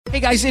Hey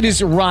guys, it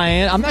is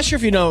Ryan. I'm not sure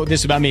if you know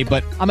this about me,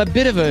 but I'm a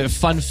bit of a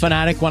fun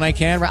fanatic when I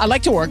can. I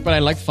like to work, but I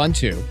like fun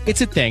too.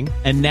 It's a thing.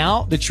 And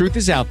now the truth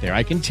is out there.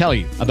 I can tell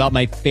you about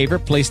my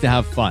favorite place to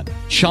have fun.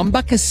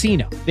 Chumba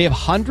Casino. They have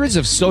hundreds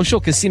of social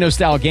casino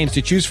style games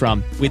to choose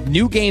from with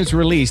new games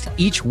released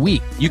each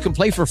week. You can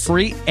play for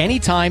free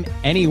anytime,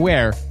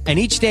 anywhere. And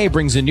each day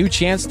brings a new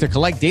chance to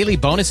collect daily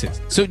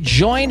bonuses. So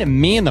join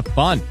me in the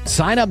fun.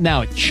 Sign up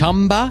now at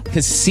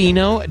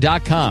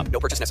ChumbaCasino.com. No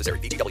purchase necessary.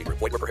 VGW.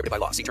 Void where prohibited by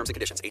law. See terms and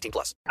conditions.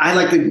 18+. I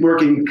like to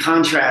work in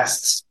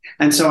contrasts.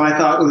 And so I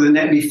thought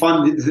it'd be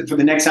fun for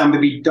the next album to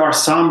be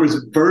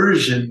Darsombra's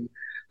version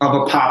of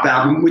a pop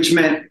album, which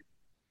meant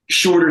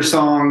shorter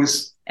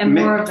songs. And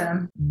more of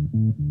them.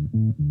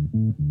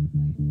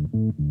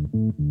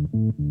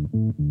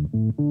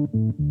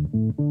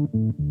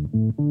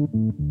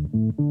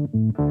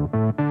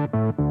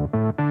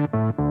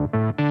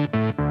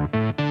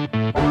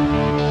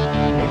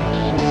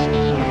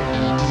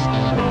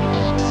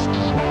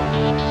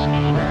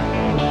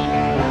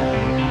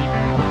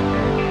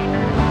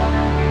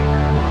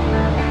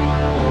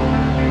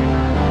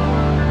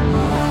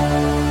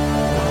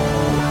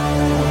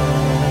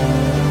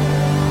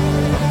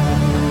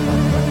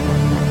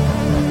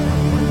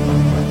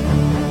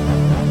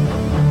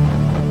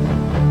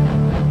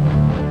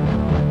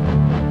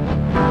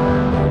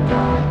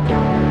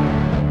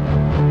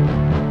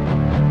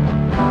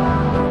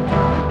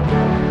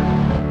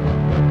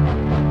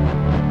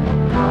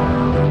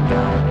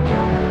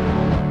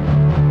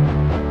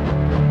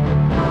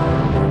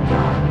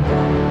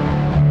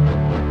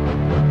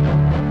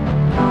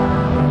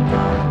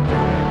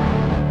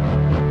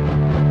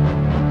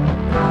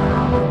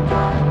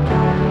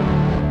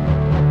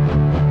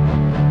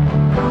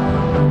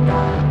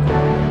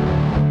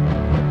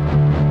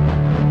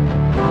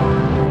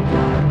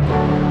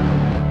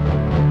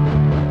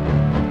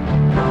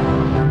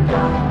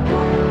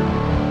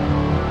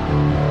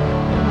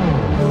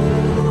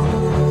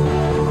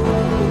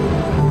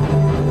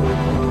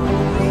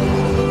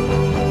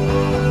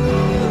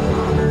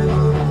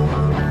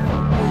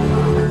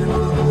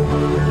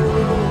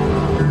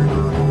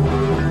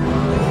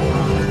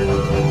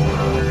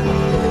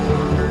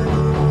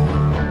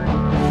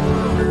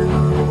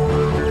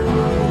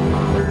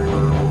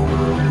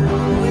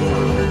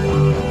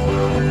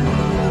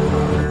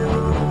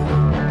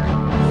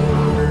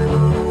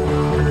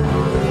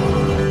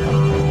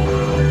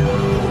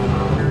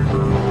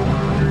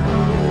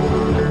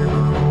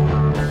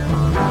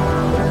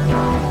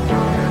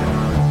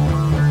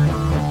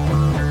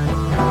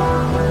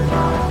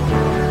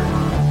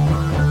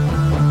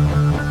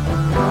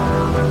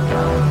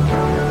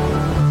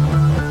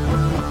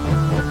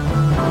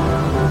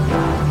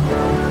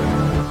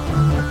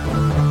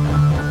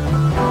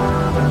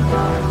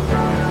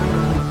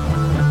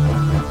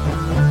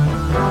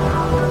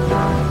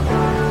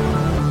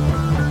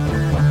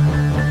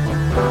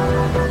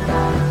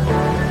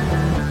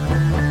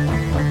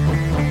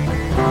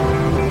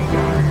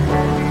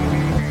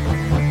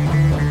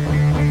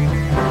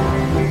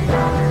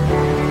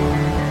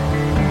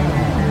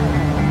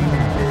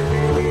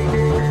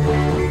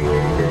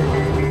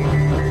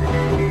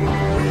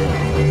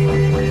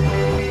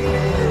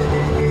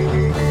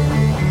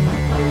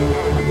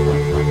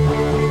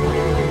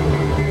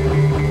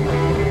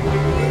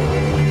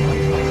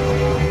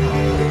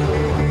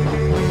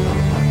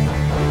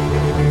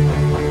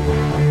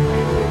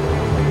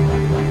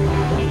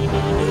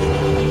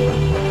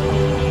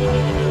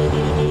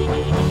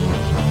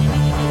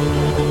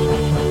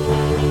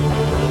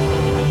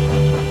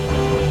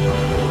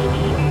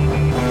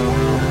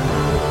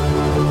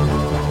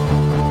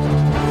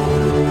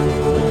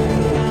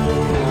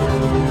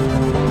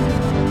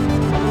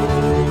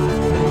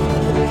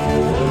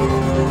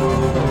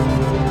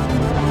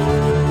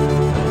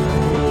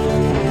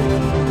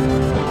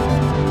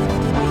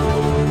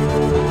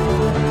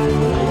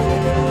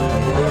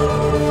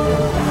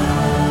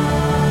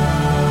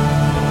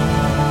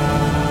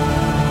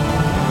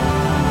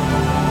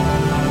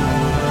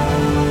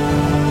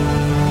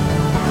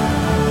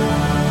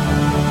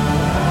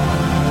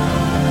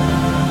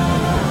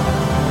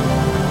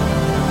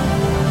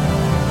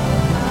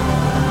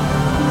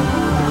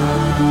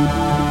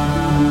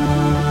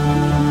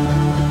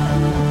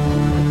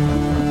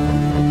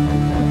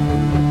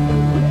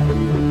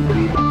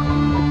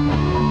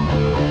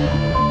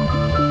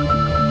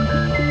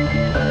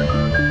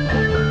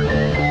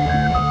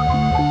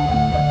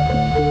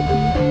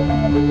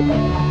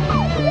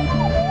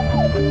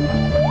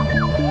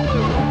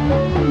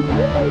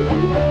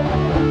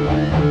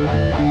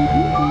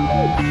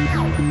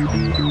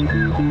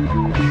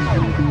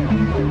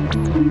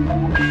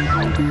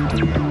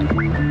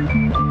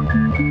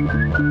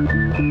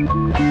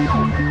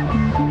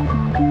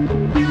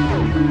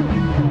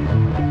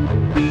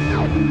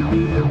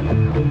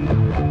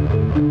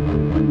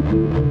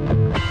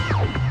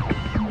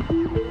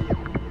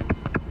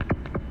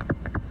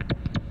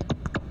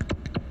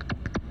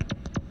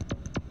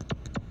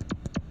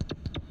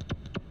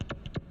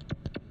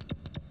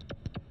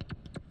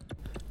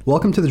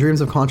 Welcome to the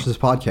Dreams of Consciousness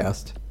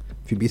podcast,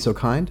 If you'd be so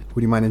kind,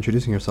 would you mind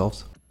introducing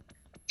yourselves?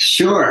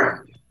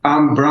 Sure.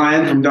 I'm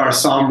Brian from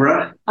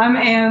Darsombra. I'm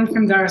Anne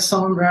from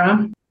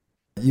Darsombra.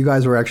 You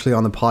guys were actually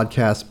on the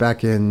podcast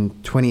back in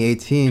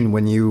 2018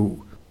 when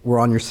you were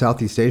on your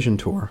Southeast Asian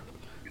tour,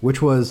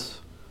 which was,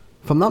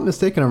 if I'm not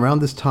mistaken, around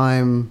this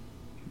time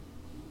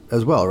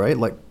as well, right?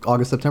 Like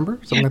August, September,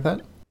 something like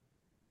that?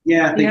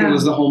 Yeah, I think it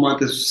was the whole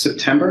month of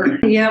September.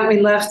 Yeah,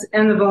 we left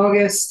end of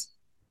August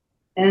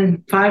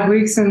and 5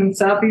 weeks in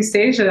Southeast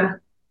Asia.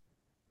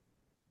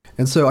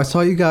 And so I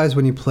saw you guys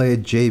when you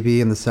played JB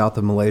in the south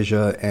of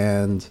Malaysia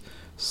and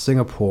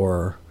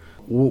Singapore.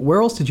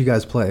 Where else did you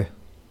guys play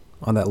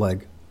on that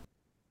leg?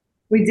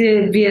 We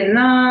did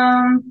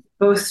Vietnam,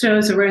 both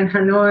shows were in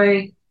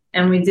Hanoi,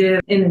 and we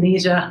did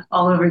Indonesia,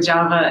 all over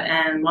Java,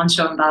 and one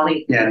show in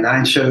Bali. Yeah,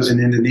 9 shows in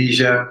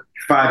Indonesia,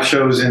 5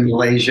 shows in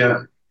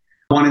Malaysia,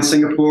 1 in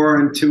Singapore,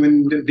 and 2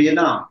 in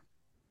Vietnam.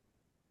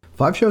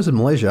 5 shows in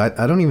Malaysia.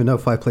 I don't even know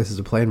 5 places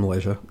to play in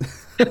Malaysia.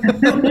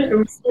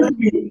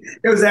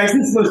 It was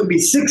actually supposed to be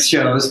 6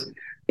 shows,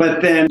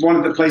 but then one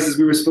of the places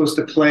we were supposed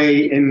to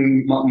play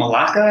in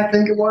Malacca, I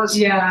think it was,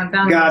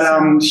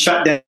 got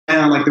shut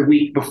down like the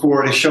week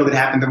before, the show that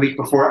happened the week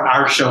before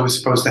our show was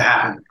supposed to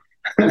happen.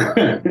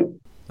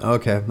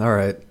 Okay, all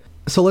right.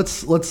 So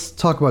let's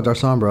talk about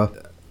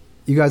Darsombra.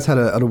 You guys had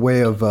a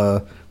way of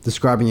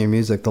describing your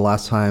music the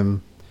last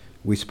time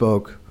we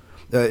spoke.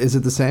 Is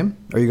it the same?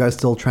 Are you guys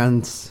still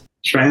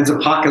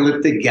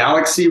trans-apocalyptic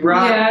galaxy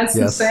rock? Yeah, it's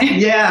the same.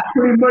 Yeah,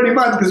 pretty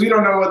much, because we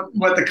don't know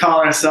what to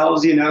call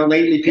ourselves.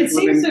 Lately people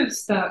seems to have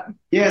stuck.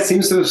 Yeah, it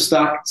seems to have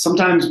stuck.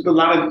 Sometimes a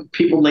lot of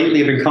people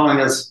lately have been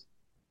calling us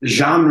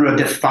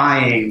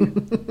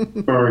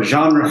genre-defying or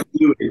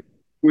genre-fluid,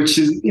 which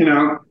is,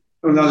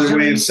 another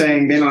way of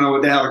saying they don't know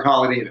what the hell to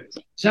call it either.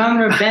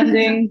 Genre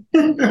bending,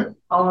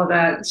 all of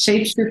that.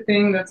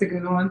 Shape-shifting, that's a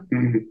good one.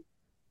 Mm-hmm.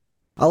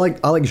 I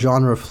like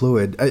genre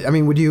fluid. I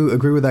mean, would you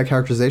agree with that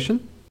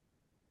characterization?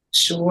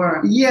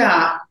 Sure.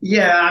 Yeah.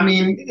 I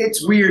mean,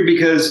 it's weird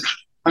because,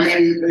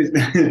 there's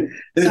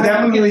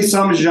definitely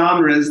some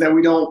genres that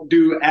we don't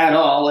do at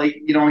all.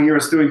 Like, you don't hear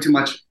us doing too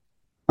much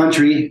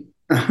country.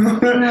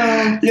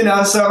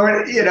 No. So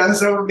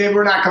maybe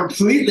we're not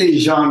completely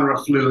genre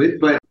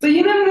fluid, but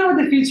you never know what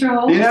the future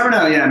holds. You never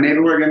know. Yeah, maybe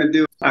we're going to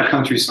do a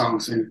country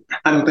song soon.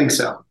 I don't think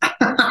so.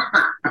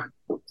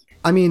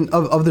 I mean,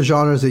 of the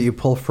genres that you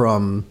pull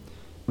from,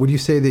 would you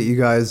say that you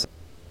guys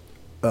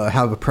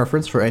have a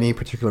preference for any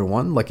particular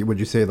one? Like, would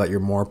you say that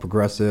you're more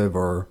progressive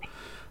or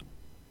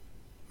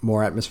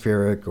more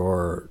atmospheric,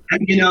 or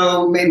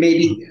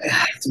maybe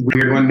it's a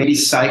weird one. Maybe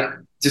psych,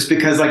 just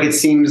because it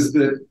seems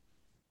that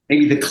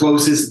maybe the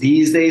closest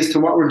these days to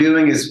what we're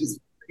doing is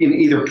in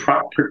either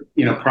prog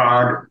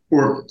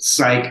or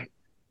psych,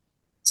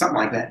 something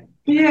like that.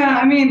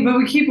 Yeah, but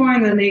we keep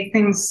wanting to make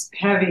things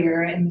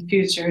heavier in the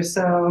future,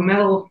 so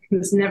metal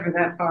is never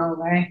that far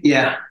away.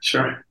 Yeah,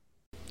 sure.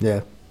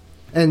 Yeah.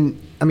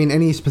 And,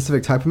 any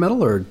specific type of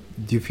metal, or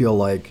do you feel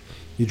like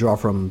you draw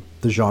from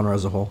the genre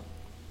as a whole?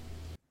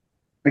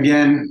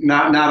 Again,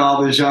 not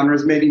all the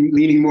genres, maybe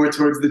leaning more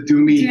towards the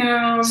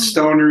doomy,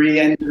 stonery,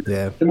 and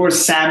the more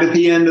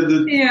Sabbathy end of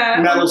the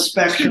metal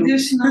spectrum.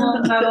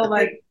 Traditional metal,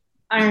 like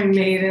Iron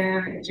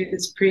Maiden,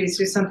 Judas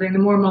Priest, or something, the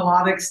more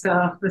melodic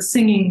stuff, the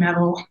singing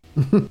metal.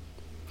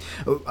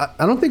 I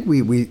don't think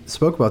we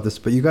spoke about this,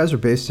 but you guys are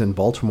based in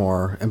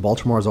Baltimore, and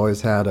Baltimore has always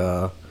had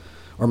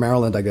or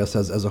Maryland, I guess,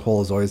 as a whole,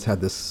 has always had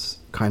this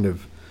kind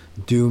of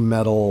doom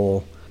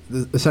metal,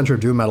 the center of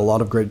doom metal. A lot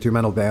of great doom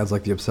metal bands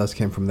like The Obsessed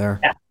came from there.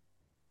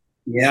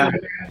 Yeah.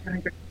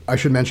 I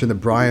should mention that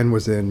Brian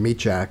was in Meat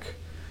Jack,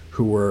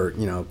 who were,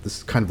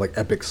 this kind of like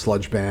epic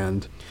sludge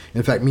band.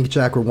 In fact, Meat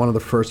Jack were one of the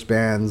first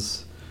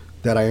bands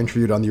that I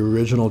interviewed on the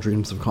original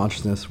Dreams of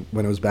Consciousness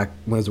when it was a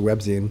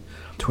webzine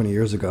 20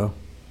 years ago.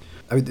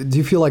 Do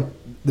you feel like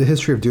the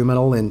history of doom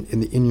metal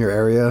in your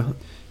area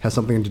has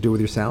something to do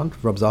with your sound,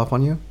 rubs off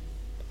on you?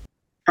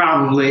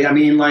 Probably.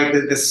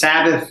 The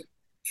Sabbath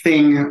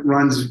thing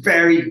runs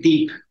very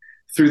deep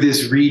through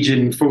this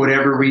region for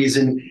whatever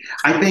reason.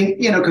 I think,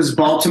 because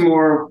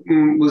Baltimore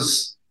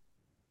was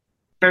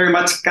very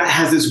much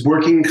has this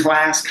working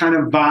class kind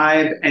of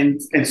vibe.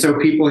 And so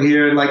people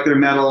hear like their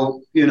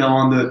metal,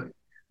 on the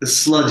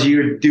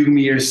sludgier,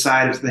 doomier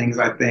side of things,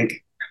 I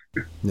think.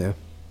 Yeah.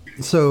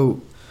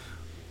 So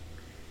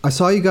I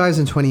saw you guys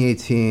in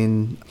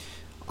 2018.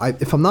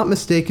 If I'm not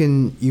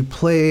mistaken, you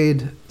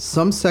played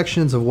some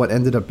sections of what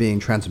ended up being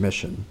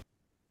Transmission.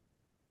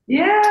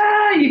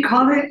 Yeah, you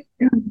called it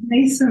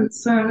nascent,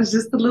 so it was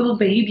just a little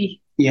baby.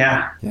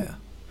 Yeah.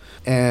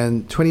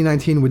 And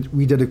 2019,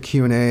 we did a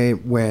Q&A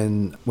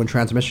when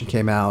Transmission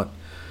came out,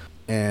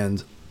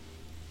 and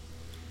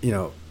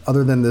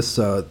other than this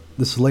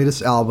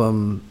latest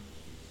album,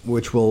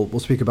 which we'll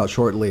speak about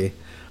shortly,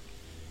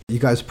 you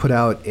guys put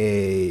out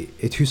a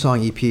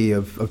 2-song EP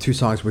of 2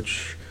 songs,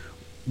 which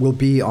will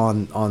be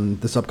on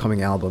this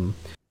upcoming album.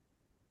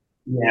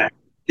 Yeah,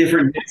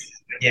 different.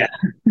 Yeah.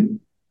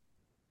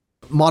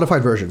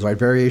 Modified versions, right?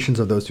 Variations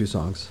of those 2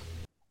 songs.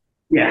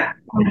 Yeah.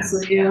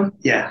 Honestly, yeah.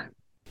 Yeah.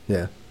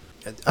 Yeah.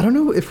 I don't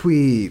know if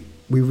we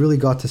we really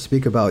got to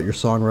speak about your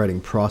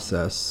songwriting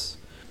process.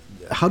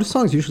 How do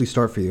songs usually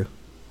start for you?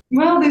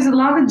 Well, there's a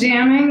lot of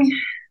jamming.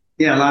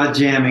 Yeah, a lot of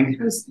jamming.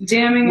 Just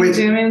jamming with,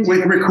 jamming.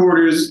 With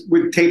recorders,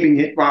 with taping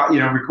it while,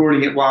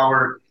 recording it while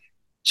we're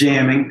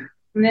jamming.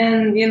 And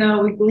then,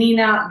 we lean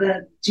out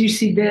the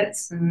juicy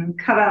bits and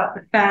cut out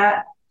the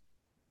fat,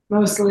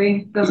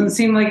 mostly. Doesn't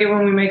seem like it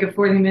when we make a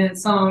 40-minute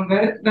song,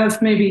 but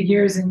that's maybe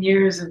years and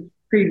years of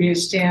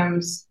previous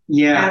jams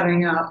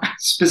adding up.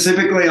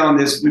 Specifically on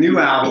this new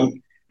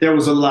album, there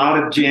was a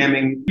lot of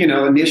jamming.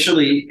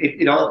 Initially,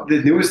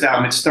 the newest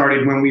album, it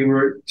started when we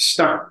were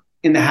stuck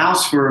in the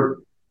house for,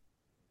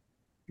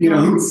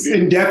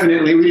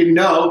 indefinitely. We didn't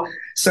know.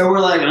 So we're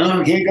like,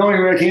 I can't go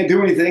anywhere. I can't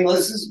do anything.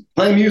 Let's just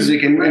play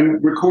music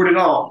and record it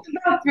all.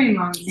 About 3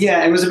 months.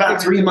 Yeah, it was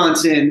about 3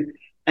 months in.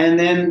 And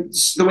then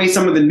the way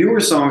some of the newer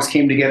songs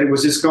came together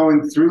was just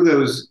going through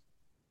those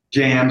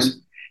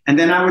jams. And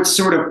then I would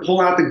sort of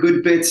pull out the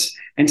good bits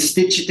and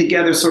stitch it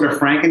together sort of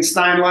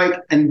Frankenstein-like.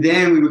 And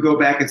then we would go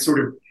back and sort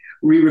of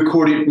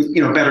re-record it with,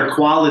 better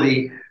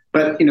quality.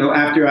 But,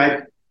 after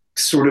I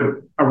sort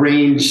of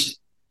arranged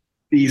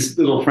these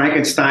little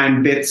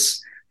Frankenstein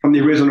bits from the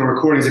original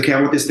recordings, okay, I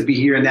want this to be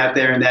here and that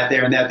there and that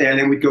there and that there. And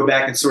then we'd go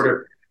back and sort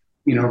of,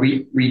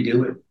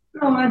 redo it.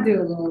 Oh, I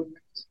do a little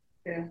bit.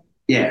 Yeah.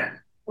 Yeah. It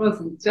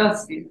wasn't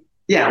just you.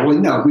 Yeah, well,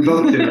 no, we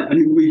both did.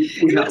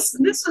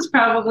 This was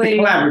probably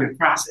a collaborative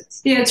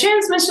process. Yeah,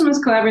 Transmission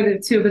was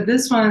collaborative too, but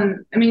this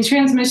one,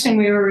 Transmission,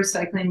 we were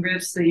recycling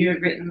riffs that you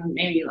had written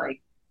maybe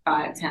like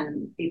 5,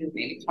 10, even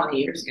maybe 20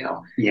 years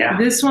ago. Yeah.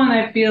 This one,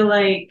 I feel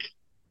like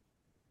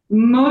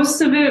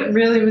most of it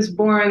really was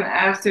born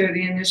after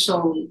the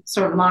initial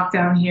sort of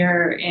lockdown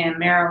here in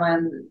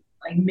Maryland,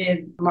 like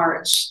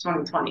mid-March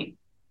 2020.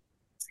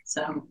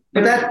 So,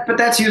 but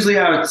that's usually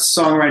our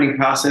songwriting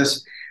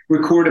process.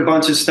 Record a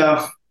bunch of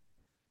stuff,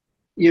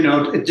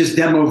 just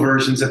demo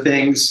versions of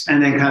things,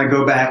 and then kind of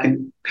go back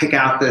and pick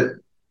out the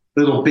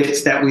little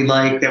bits that we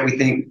like, that we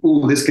think,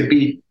 ooh, this could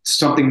be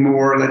something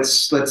more.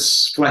 Let's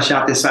flesh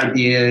out this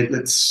idea.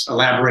 Let's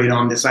elaborate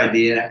on this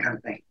idea, that kind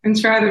of thing. And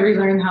try to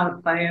relearn how to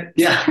play it.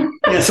 Yeah.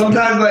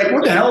 Sometimes like,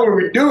 what the hell were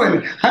we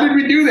doing? How did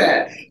we do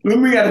that?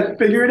 Then we got to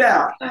figure it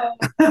out.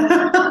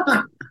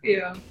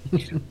 Yeah.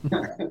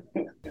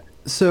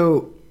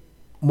 So,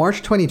 March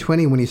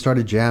 2020, when you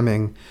started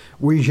jamming,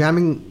 were you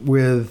jamming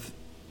with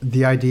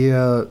the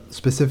idea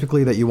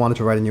specifically that you wanted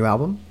to write a new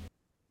album?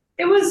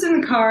 It was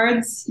in the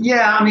cards.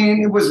 Yeah,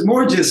 it was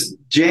more just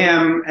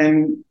jam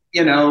and, we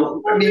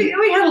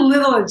had a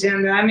little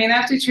agenda.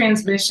 After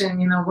Transmission,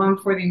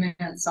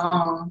 140-minute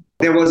song.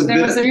 There was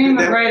a dream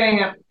of writing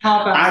a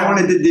pop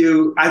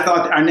album. I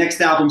thought our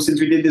next album, since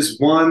we did this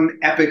one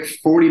epic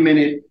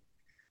 40-minute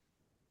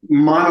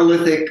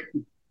monolithic,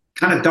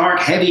 kind of dark,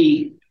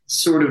 heavy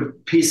sort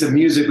of piece of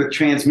music with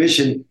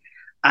Transmission,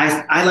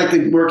 I like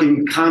to work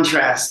in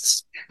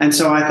contrasts. And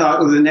so I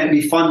thought it'd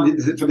be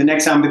fun for the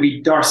next album to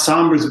be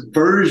Darsombra's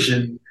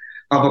version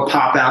of a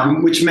pop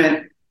album, which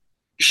meant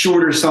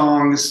shorter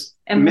songs.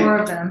 And more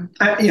of them.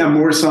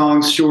 More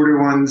songs, shorter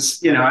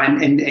ones,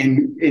 and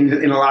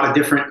in a lot of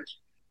different,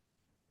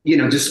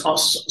 just all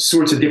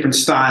sorts of different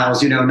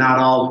styles, not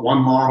all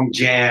one long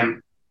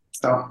jam.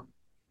 So.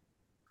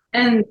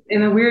 And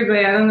in a weird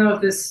way, I don't know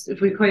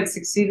if we quite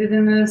succeeded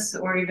in this,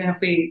 or even if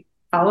we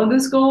followed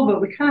this goal,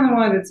 but we kind of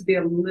wanted it to be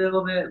a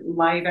little bit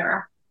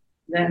lighter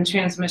than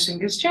Transmission,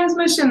 because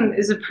Transmission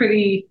is a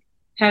pretty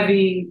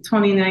heavy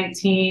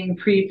 2019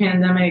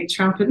 pre-pandemic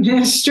Trump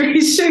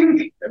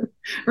administration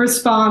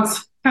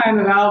response kind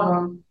of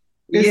album.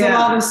 There's a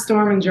lot of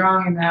storm and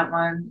drang in that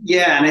one.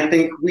 Yeah, and I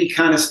think we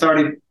kind of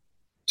started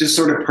just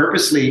sort of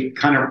purposely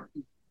kind of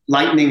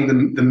lightening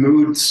the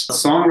moods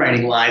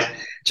songwriting-wise,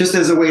 just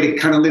as a way to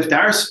kind of lift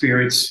our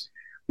spirits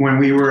when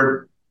we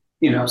were,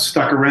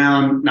 stuck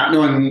around not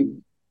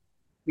knowing,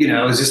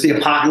 is this the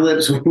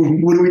apocalypse? What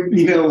do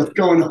we, what's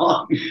going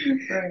on?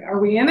 Right. Are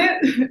we in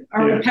it?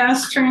 Are we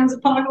past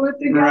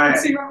trans-apocalyptic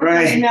galaxy rock?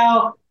 Right.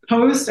 Now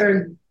post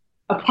or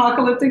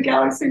apocalyptic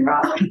galaxy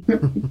rock?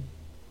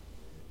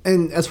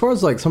 And as far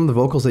as like some of the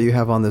vocals that you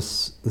have on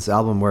this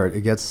album, where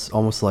it gets they're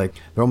almost like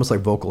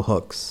vocal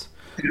hooks,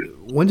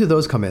 when do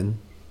those come in?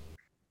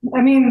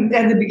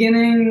 At the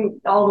beginning,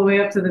 all the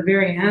way up to the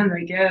very end,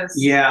 I guess.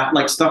 Yeah,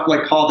 like stuff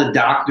like Call the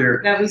Doctor.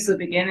 That was the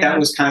beginning. That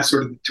was kind of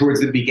sort of towards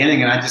the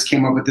beginning, and I just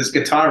came up with this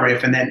guitar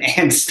riff, and then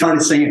Ann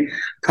started singing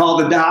Call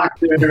the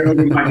Doctor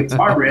over my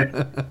guitar riff,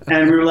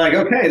 and we were like,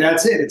 okay,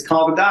 that's it. It's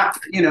Call the Doctor,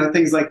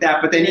 things like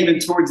that. But then even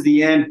towards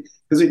the end,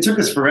 because it took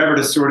us forever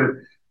to sort of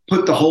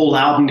put the whole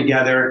album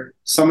together,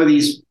 some of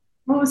these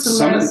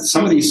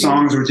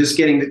songs were just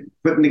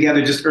putting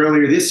together just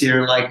earlier this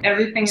year, like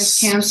Everything is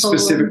Canceled.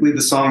 Specifically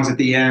the songs at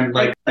the end,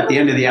 like at the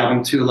end of the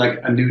album too, like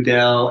A New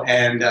Dell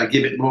and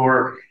Give It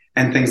More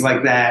and things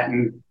like that.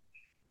 And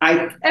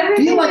I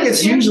feel like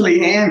it's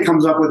usually Ann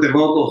comes up with the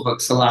vocal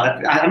hooks a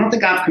lot. I don't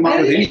think I've come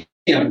up with any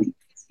of them.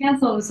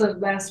 Canceled was the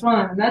last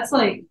one, and that's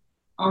like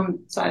on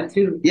side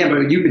 2. Yeah,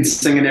 but you've been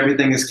singing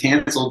Everything Is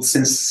Canceled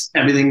since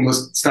everything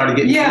started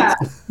getting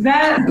canceled.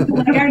 That,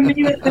 like I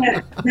knew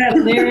that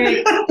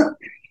lyric,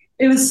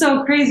 it was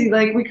so crazy.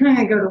 Like we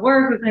couldn't go to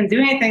work, we couldn't do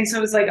anything. So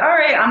it was like, all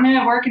right, I'm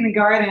gonna work in the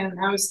garden.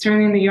 I was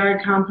turning the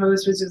yard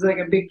compost, which is like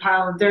a big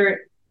pile of dirt,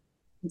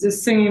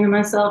 just singing to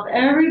myself,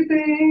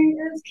 everything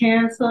is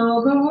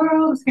canceled, the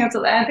world is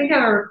canceled. And I think I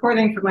had a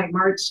recording from like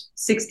March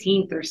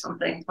 16th or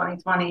something,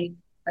 2020.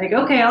 Like,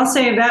 okay, I'll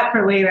save that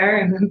for later.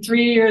 And then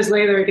 3 years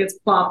later, it gets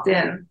plopped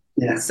in.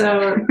 Yeah.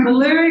 So the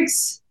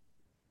lyrics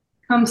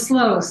come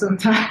slow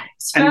sometimes.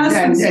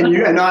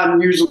 And not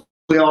usually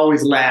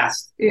always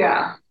last.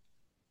 Yeah.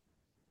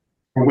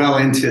 Well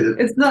into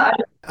It's not.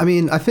 I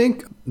mean, I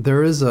think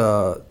there is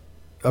a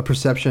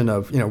perception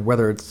of, you know,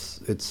 whether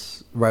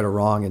it's right or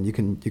wrong, and you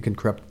can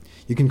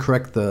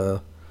correct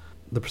the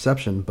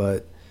perception,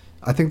 but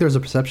I think there's a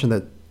perception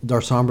that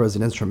Darsombra is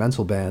an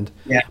instrumental band.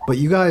 Yeah. But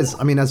you guys,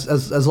 I mean,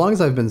 as long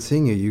as I've been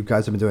seeing you, you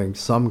guys have been doing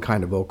some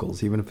kind of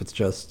vocals, even if it's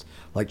just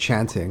like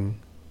chanting.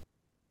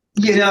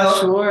 You know,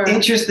 Sure.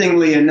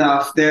 Interestingly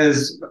enough,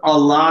 there's a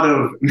lot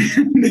of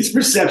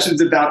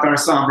misperceptions about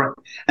Darsombra,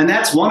 and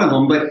that's one of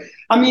them. But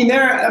I mean,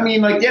 there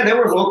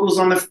were vocals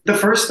on the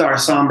first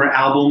Darsombra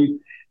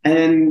album,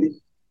 and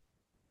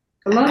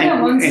I love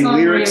that one and song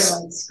lyrics. where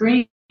you're like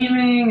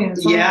screaming and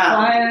it's all Yeah.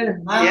 quiet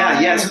and loud.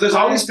 Yeah. So there's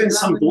always been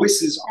some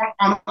voices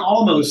on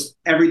almost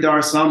every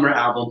Darsombra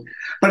album,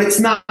 but it's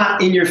not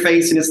in your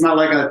face, and it's not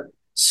like a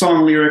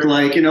song lyric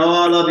like, you know,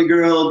 oh, I love you,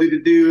 girl,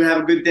 do, have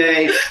a good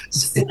day.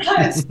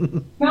 Yes.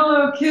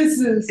 Mellow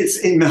kisses.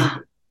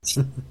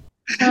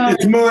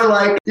 It's more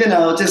like, you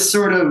know, just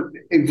sort of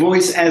a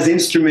voice as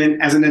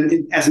instrument, as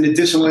an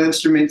additional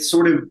instrument,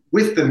 sort of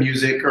with the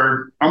music,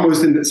 or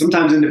almost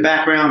sometimes in the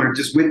background, or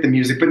just with the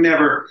music, but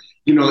never,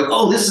 you know, like,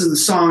 oh, this is the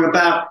song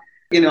about,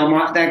 you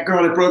know, that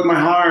girl that broke my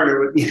heart,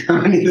 or, you know,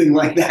 anything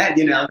like that,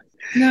 you know.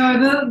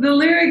 No, the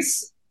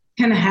lyrics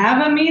can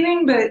have a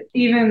meaning, but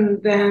even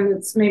then,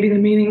 it's maybe the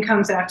meaning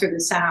comes after the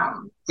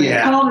sound. Like,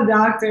 Yeah. Call the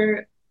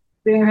Doctor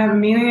didn't have a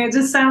meaning. It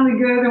just sounded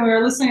good, and we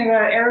were listening to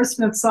that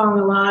Aerosmith song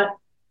a lot.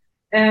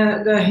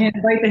 And the hand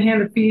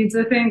that feeds,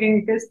 I think,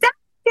 and it goes, doctor,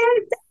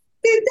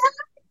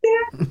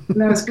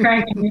 and that was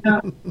cracking me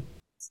up.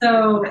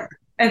 So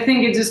I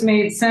think it just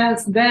made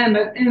sense then.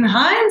 But in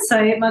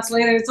hindsight, much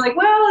later, it's like,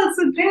 well, it's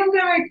a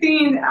pandemic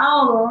themed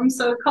album,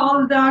 so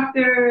call the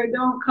doctor,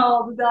 don't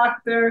call the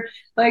doctor.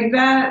 Like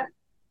that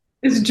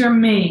is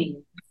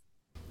germane.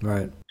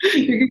 Right.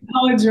 You can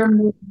call it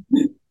germane.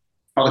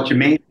 Call it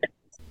Jermaine.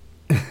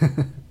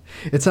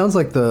 It sounds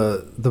like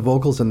the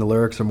vocals and the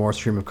lyrics are more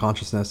stream of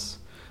consciousness,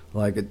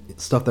 like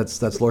stuff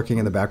that's lurking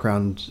in the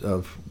background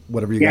of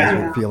whatever you guys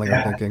are feeling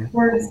or thinking.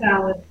 Word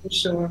salad for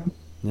sure.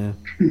 Yeah.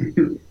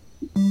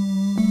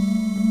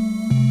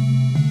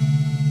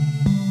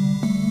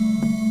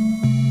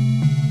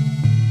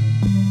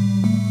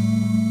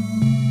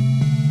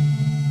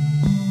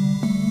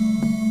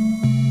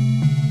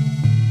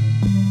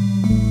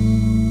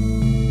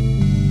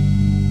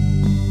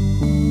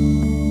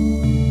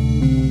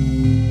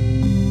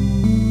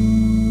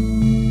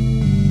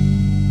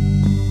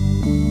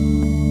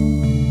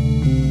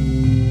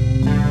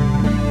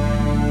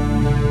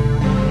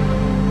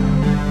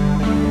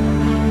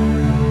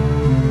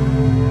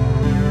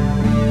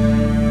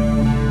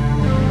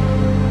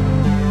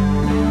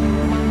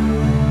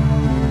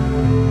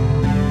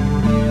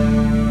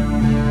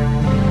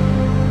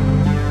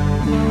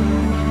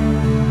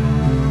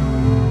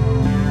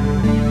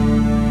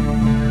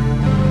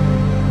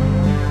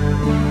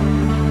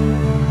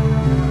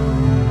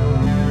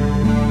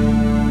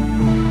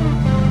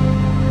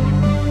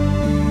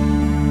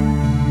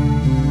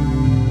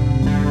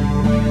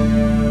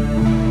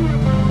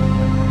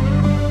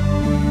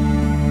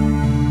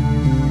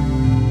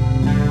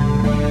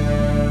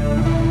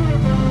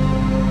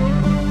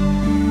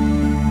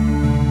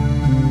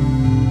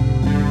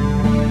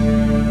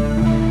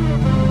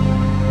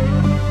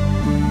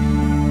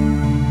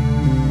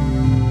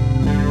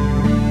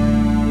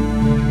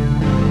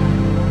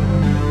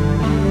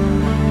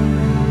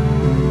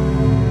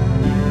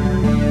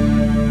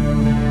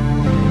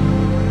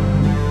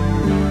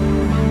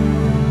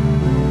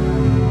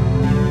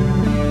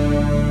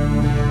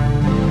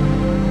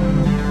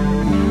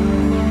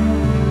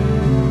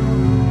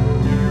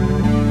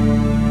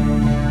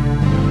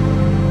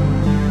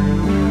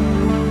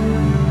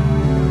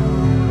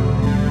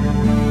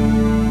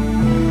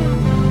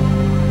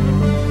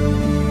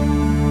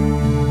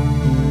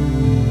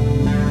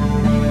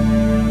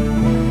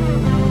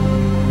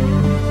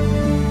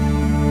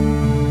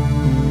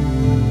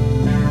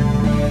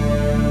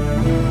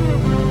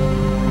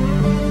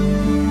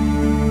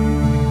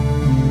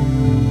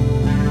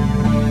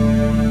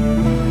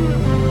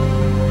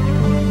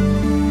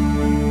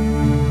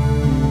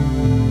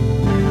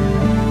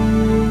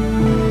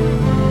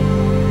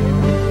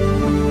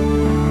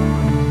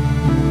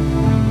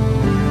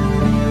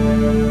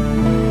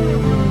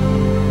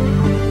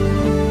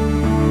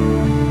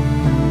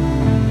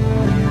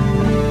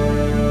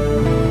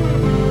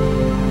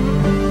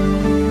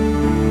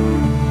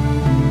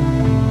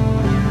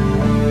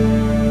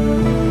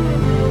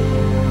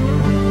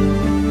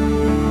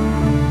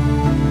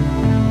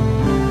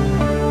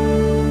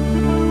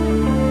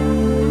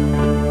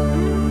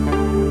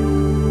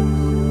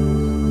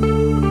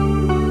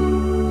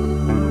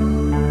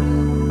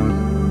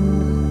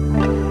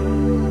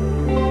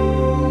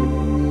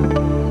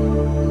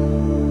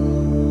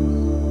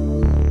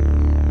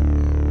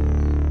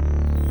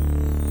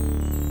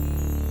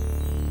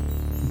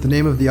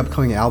 name of the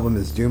upcoming album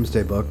is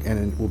Doomsday Book,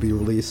 and it will be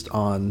released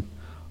on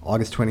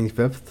August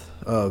 25th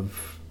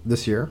of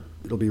this year.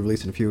 It'll be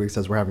released in a few weeks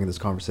as we're having this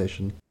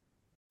conversation.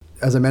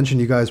 As I mentioned,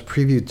 you guys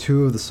previewed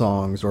two of the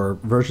songs, or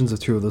versions of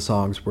two of the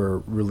songs were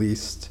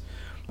released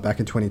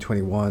back in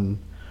 2021.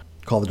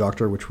 Call the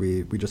Doctor, which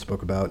we just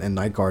spoke about, and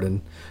Night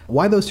Garden.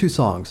 Why those two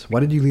songs?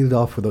 Why did you lead it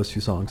off with those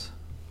two songs?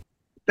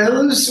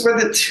 Those were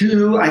the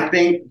two, I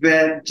think,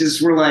 that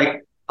just were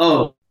like,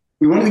 oh,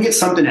 we wanted to get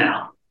something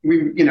out.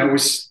 We're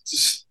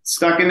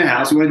stuck in the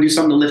house. We want to do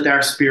something to lift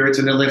our spirits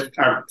and to lift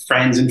our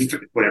friends and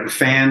whatever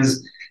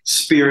fans'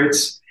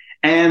 spirits.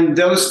 And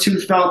those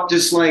two felt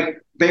just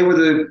like they were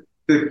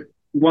the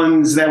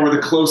ones that were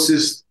the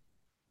closest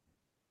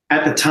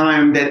at the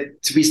time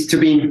that to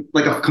being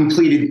like a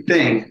completed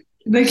thing.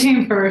 They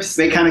came first.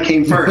 They kind of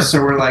came first.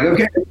 So we're like,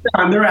 okay,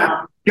 they're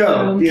out.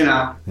 Go,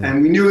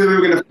 And we knew we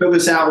were going to fill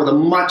this out with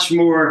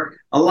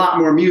a lot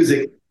more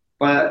music.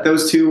 But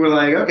those two were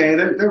like, okay,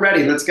 they're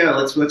ready. Let's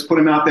go. Let's put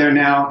them out there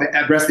now.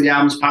 The rest of the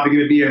album's probably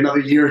going to be another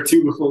year or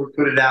two before we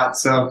put it out.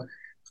 So,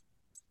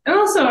 and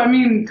also, I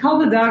mean, Call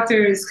the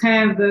Doctor is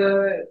kind of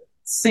the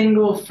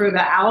single for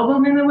the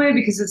album in a way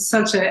because it's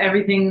such a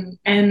everything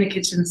and the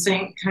kitchen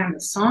sink kind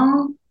of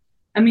song.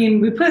 I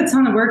mean, we put a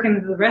ton of work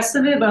into the rest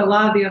of it, but a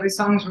lot of the other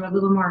songs were a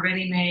little more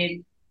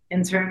ready-made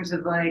in terms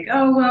of like,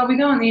 oh, well, we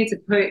don't need to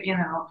put,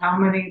 how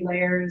many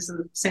layers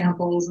of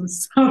samples and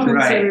stuff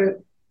into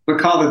it. But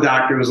Call the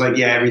Doctor was like,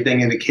 everything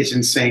in the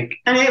kitchen sink.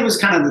 And it was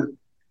kind of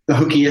the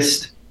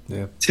hookiest,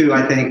 too,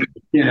 I think,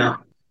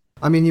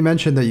 I mean, you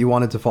mentioned that you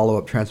wanted to follow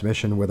up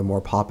Transmission with a more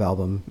pop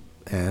album,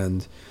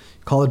 and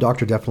Call the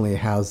Doctor definitely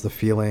has the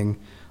feeling,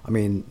 I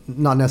mean,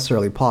 not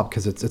necessarily pop,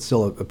 because it's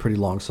still a pretty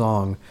long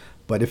song,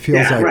 but it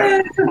feels like...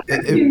 Right. It's a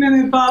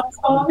 15-minute pop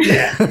song.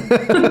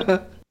 Yeah.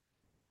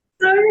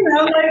 So,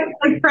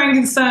 like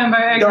Frankenstein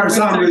by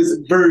Darsombra's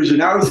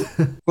version. I was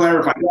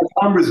clarifying.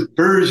 Darsombra's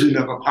version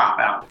of a pop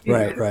album.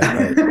 Right.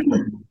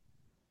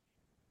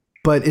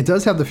 But it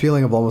does have the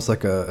feeling of almost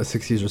like a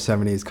 60s or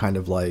 70s kind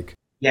of like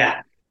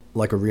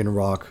arena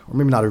rock, or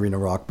maybe not arena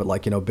rock, but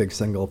like, big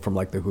single from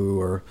like The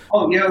Who or...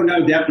 Oh,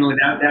 no, definitely.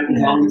 That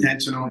was all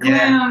intentional.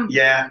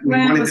 Yeah. We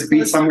wanted to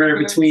be somewhere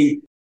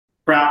between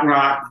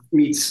krautrock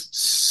meets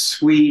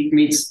Sweet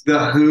meets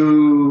The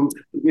Who,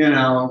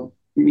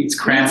 meets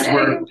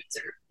Kraftwerk.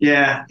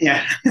 Yeah.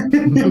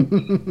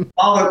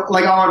 all of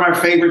our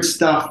favorite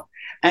stuff.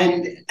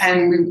 And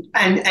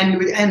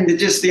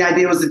just the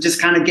idea was to just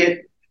kind of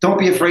don't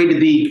be afraid to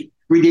be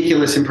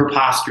ridiculous and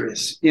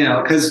preposterous,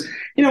 because,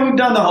 we've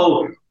done the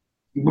whole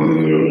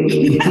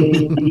drummy,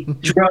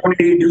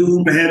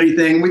 doom, heavy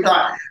thing. We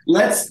thought,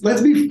 let's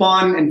be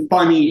fun and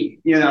funny,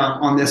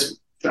 on this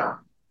stuff.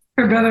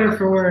 For better or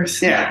for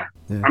worse. Yeah.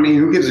 I mean,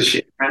 who gives a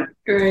shit, right?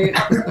 Great.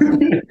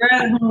 We're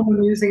at home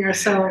amusing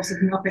ourselves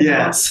if nothing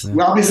else.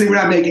 Well, obviously we're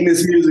not making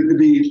this music to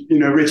be,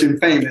 rich and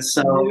famous,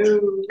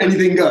 so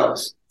anything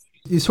goes.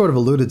 You sort of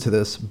alluded to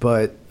this,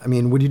 but I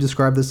mean, would you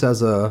describe this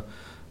as a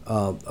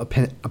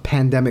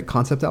pandemic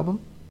concept album?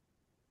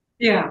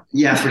 Yeah.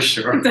 Yeah, for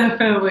sure.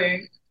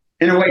 Definitely.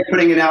 In a way,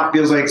 putting it out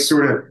feels like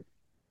sort of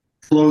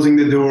closing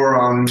the door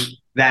on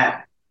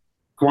that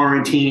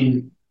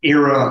quarantine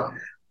era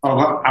of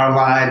our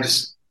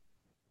lives.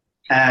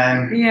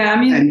 And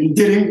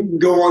didn't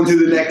go on to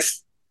the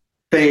next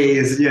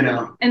phase,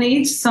 And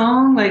each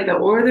song, like the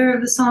order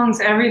of the songs,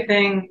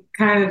 everything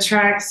kind of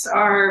tracks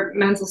our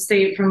mental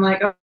state from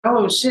like,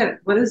 oh shit,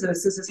 what is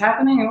this? This is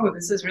happening? Oh,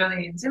 this is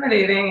really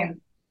intimidating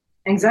and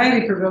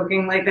anxiety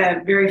provoking. Like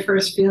that very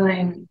first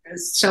feeling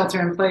is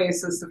Shelter in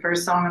Place is the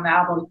first song on the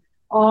album,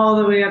 all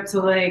the way up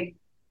to like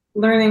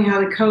learning how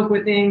to cope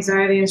with the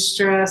anxiety and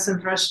stress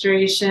and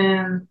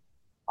frustration,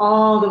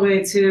 all the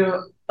way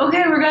to,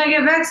 okay, we're going to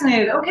get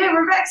vaccinated. Okay,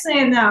 we're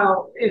vaccinated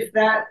now. If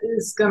that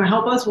is going to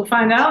help us, we'll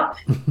find out.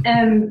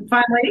 And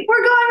finally,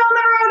 we're going on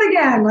the road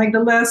again. Like the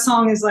last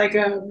song is like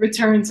a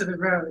return to the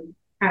road,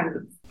 kind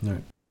of.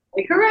 Right.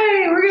 Like,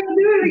 hooray, we're going to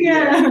do it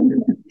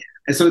again. Yeah.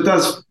 And so it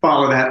does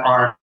follow that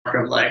arc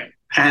of like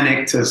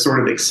panic to sort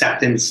of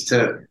acceptance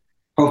to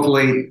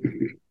hopefully,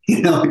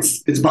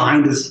 it's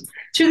behind us.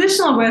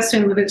 Traditional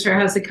Western literature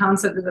has the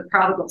concept of the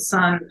prodigal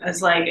son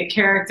as like a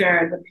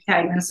character, the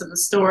protagonist of the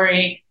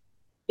story,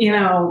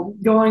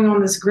 going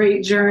on this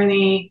great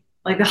journey,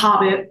 like The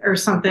Hobbit or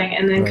something,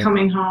 and then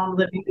coming home,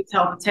 living to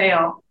tell the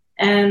tale.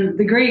 And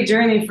the great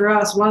journey for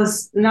us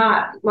was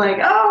not like,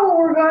 oh,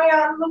 we're going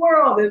out in the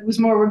world. It was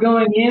more, we're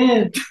going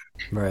in.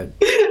 Right.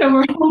 And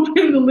we're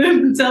hoping to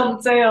live to tell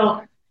the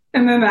tale.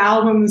 And then the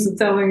album is the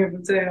telling of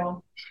the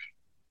tale.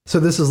 So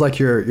this is like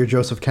your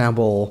Joseph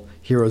Campbell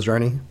hero's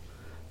journey?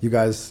 You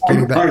guys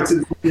getting back?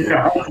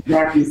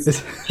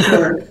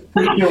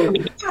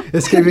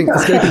 Escaping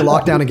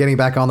lockdown and getting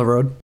back on the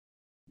road?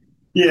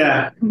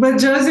 Yeah. But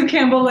Joseph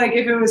Campbell, like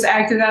if it was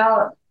acted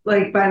out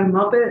like by the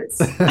Muppets.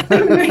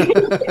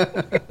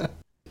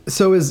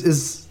 So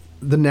is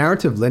the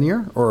narrative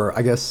linear? Or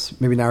I guess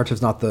maybe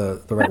narrative's not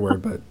the right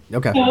word, but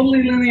okay.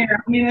 Totally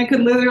linear. I mean, I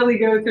could literally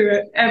go through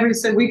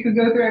it we could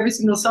go through every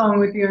single song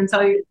with you and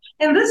tell you,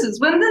 and this is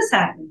when this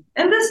happened,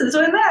 and this is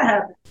when that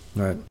happened.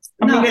 Right.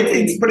 I mean,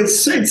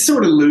 it's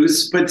sort of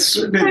loose, but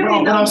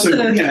also,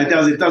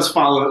 it does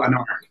follow an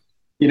arc.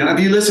 If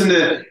you listen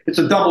to, it's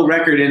a double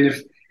record, and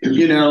if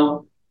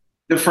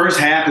the first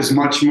half is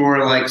much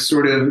more like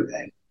sort of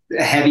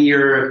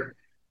heavier,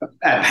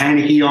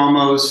 panicky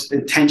almost,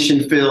 and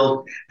tension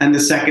filled, and the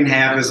second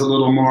half is a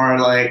little more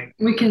like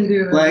we can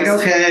do this. Like,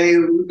 okay,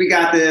 we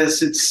got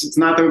this. It's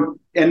not the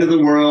end of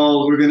the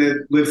world. We're gonna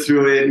live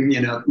through it,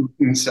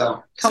 and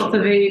so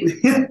cultivate.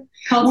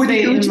 Which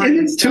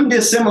isn't too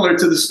dissimilar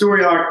to the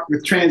story arc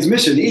with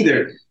Transmission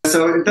either.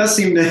 So it does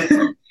seem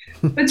to.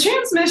 But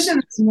Transmission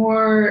is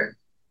more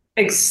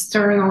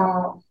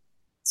external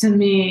to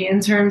me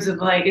in terms of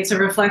like it's a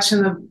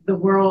reflection of the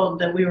world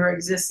that we were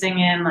existing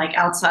in, like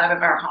outside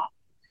of our home.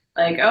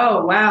 Like,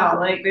 oh wow,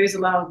 like there's a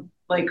lot of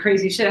like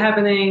crazy shit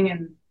happening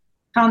and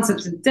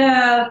concepts of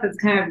death. It's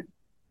kind of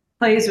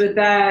plays with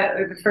that.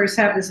 Like the first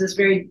half is this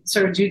very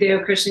sort of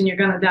Judeo-Christian, you're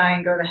gonna die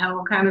and go to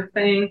hell kind of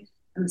thing.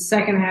 And the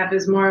second half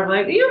is more of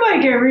like, you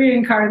might get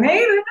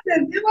reincarnated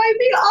and it might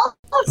be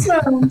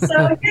awesome.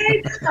 So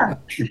yeah.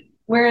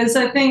 Whereas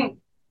I think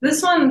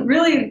this one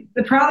really,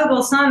 the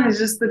prodigal son is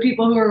just the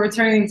people who are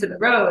returning to the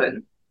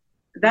road.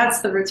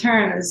 That's the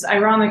return, is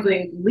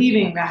ironically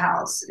leaving the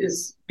house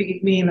is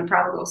being the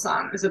prodigal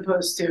son as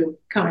opposed to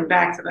coming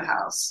back to the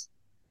house.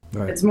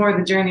 Right. It's more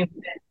the journey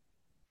within.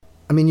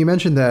 I mean, you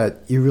mentioned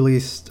that you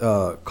released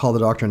Call the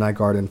Doctor, Night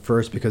Garden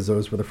first because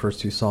those were the first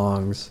two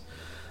songs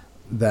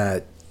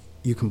that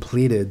you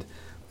completed.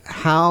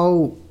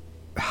 How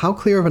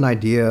clear of an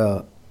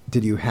idea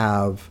did you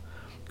have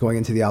going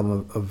into the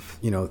album of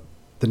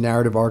the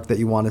narrative arc that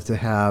you wanted to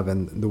have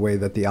and the way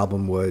that the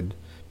album would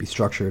be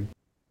structured?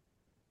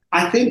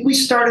 I think we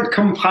started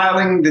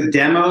compiling the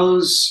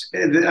demos,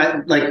 and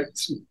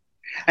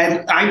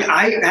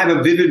I have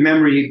a vivid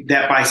memory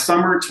that by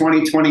summer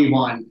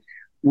 2021,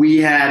 we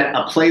had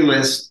a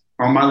playlist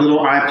on my little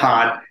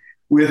iPod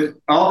with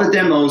all the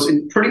demos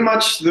in pretty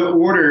much the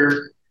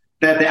order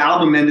that the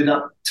album ended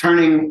up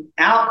turning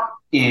out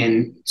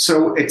in.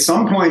 So at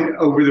some point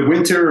over the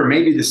winter or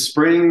maybe the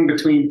spring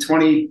between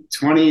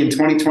 2020 and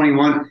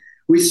 2021,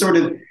 we sort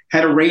of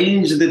had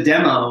arranged the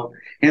demo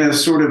and it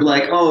was sort of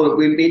like, oh,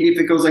 maybe if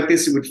it goes like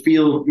this, it would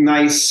feel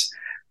nice,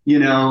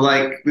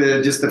 like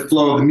the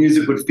flow of the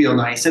music would feel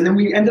nice. And then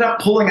we ended up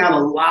pulling out a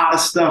lot of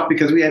stuff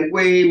because we had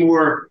way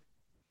more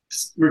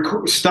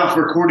stuff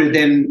recorded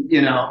than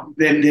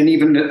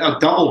even a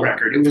double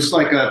record. It was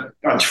like a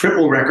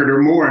triple record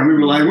or more. And we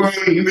were like, well,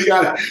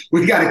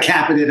 we gotta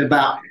cap it at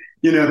about,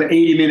 the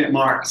 80-minute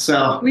mark.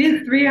 So we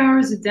had 3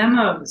 hours of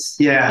demos.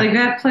 Yeah. Like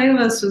that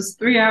playlist was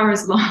 3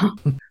 hours long.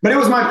 But it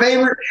was my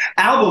favorite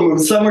album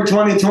of summer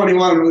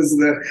 2021 was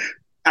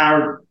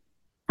our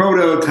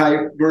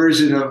prototype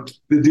version of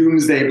the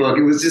Doomsday Book.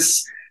 It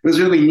was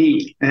really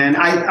neat. And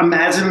I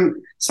imagine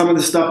some of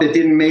the stuff that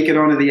didn't make it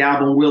onto the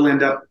album will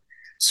end up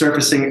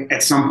surfacing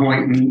at some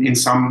point in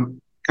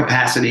some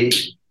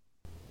capacity.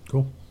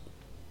 Cool.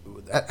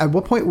 At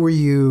what point were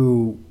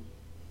you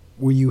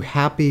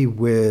happy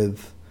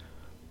with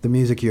the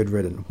music you had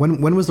written?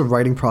 When was the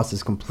writing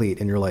process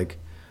complete and you're like,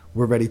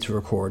 we're ready to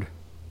record?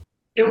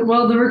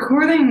 Well, the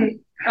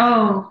recording,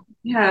 oh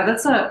yeah,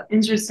 that's an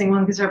interesting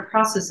one because our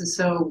process is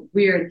so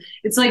weird.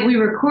 It's like we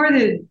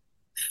recorded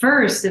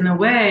first in a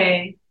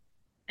way,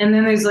 and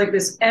then there's like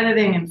this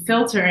editing and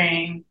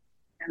filtering,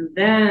 and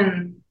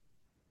then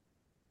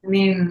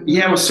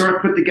it was sort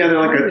of put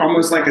together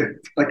almost like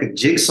a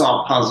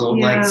jigsaw puzzle.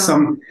 Yeah. Like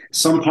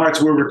some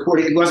parts were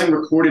recorded. It wasn't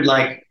recorded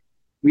like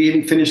we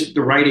hadn't finished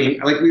the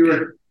writing. Like we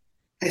were.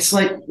 It's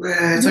like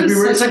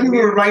we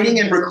were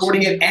writing and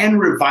recording it and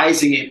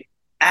revising it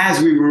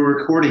as we were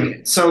recording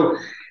it. So,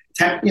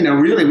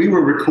 really, we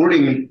were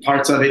recording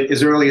parts of it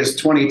as early as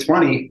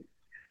 2020,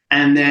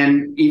 and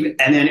then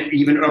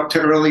even up to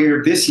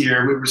earlier this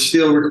year, we were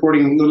still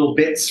recording little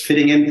bits,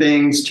 fitting in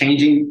things,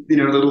 changing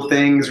little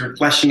things, or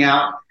fleshing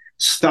out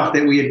stuff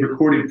that we had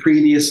recorded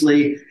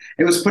previously.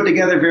 It was put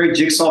together very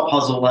jigsaw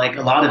puzzle, like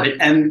a lot of it,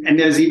 and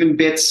there's even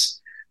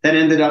bits that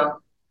ended up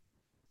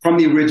from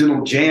the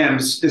original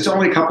jams. There's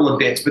only a couple of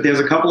bits, but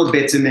there's a couple of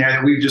bits in there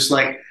that we were just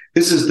like,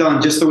 this is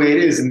done just the way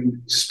it is, and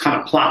just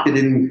kind of plopped it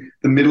in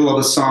the middle of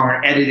a song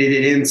or edited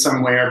it in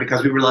somewhere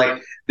because we were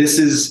like, this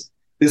is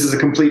a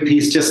complete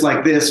piece just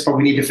like this, but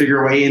we need to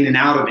figure a way in and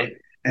out of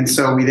it. And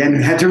so we then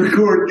had to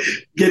record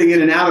getting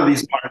in and out of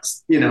these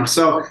parts,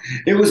 So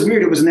it was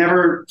weird. It was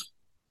never,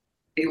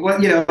 it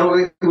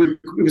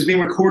was being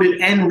recorded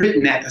and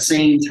written at the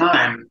same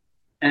time.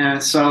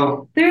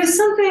 So there's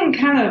something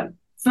kind of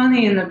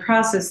funny in the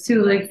process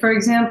too. Like for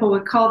example,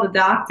 with Call the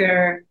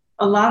Doctor,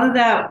 a lot of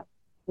that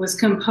was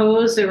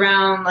composed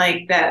around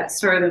like that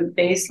sort of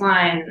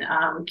baseline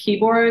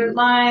keyboard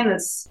line.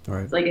 That's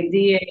right. Like a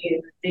D,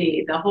 A,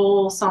 D. The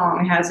whole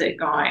song has it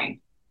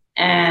going,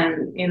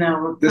 and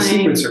we're playing the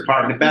sequencer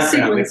part in the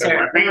background,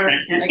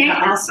 like an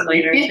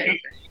oscillator.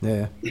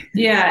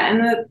 Yeah,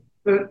 and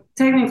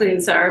technically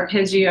it's an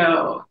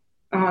arpeggio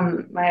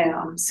on my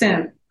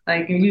synth.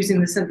 Like you're using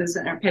the synth as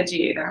an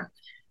arpeggiator,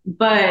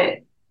 but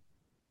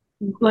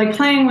like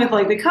playing with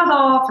like the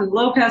cutoff and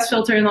low pass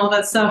filter and all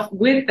that stuff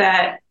with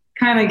that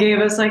kind of gave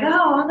us like,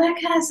 oh, well,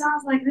 that kind of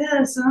sounds like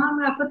this, and I'm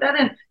gonna put that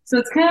in. So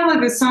it's kind of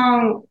like the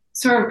song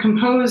sort of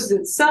composed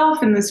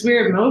itself in this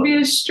weird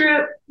Mobius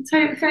strip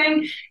type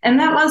thing. And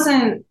that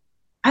wasn't,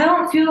 I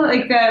don't feel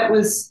like that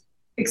was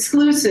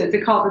exclusive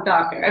to Call the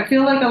Doctor. I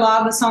feel like a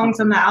lot of the songs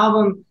on the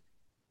album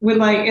would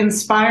like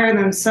inspire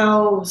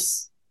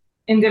themselves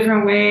in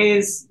different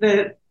ways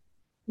that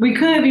we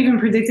couldn't have even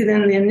predicted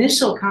in the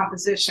initial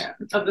composition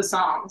of the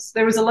songs.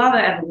 There was a lot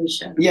of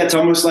evolution. Yeah, it's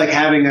almost like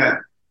having a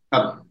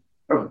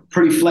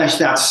pretty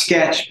fleshed out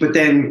sketch, but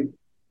then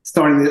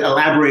starting to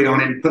elaborate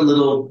on it and put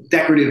little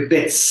decorative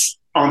bits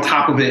on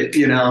top of it,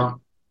 you know.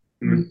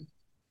 Mm.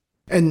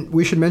 And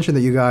we should mention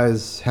that you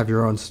guys have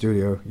your own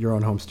studio, your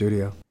own home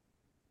studio.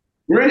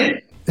 We're in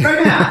it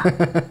right now.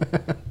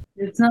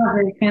 It's not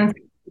very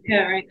fancy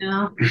right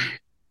now.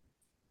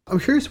 I'm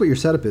curious what your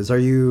setup is. Are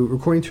you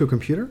recording to a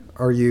computer?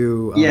 Are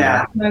you?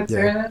 Yeah.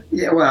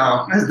 Yeah,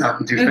 well, that's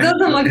nothing too It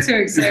doesn't look too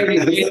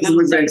exciting. It doesn't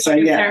look very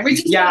exciting, yeah.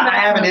 I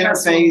have an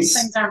interface.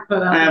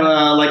 I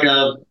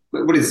have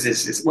what is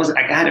this?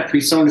 I had a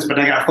PreSonus, but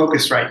I got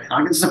Focusrite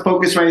now. It's a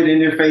Focusrite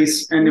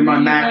interface into my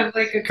Mac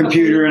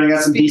computer, and I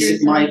got some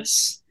decent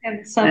mics, and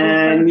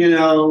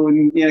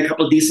a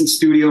couple of decent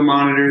studio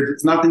monitors.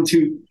 It's nothing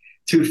too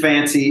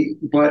fancy,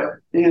 but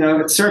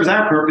it serves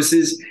our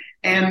purposes.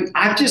 And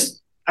I've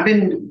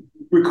been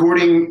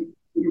recording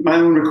my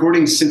own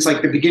recordings since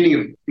like the beginning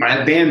of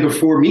my band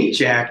before Meet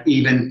Jack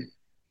even.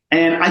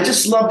 And I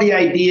just love the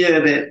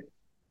idea that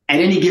at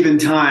any given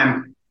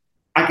time,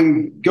 I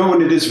can go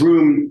into this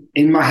room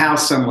in my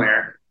house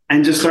somewhere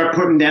and just start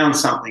putting down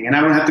something. And I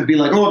don't have to be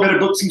like, oh, I better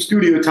book some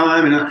studio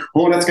time. And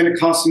that's going to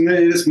cost me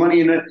this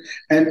money.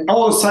 And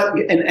all of a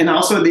sudden, and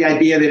also the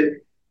idea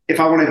that if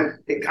I want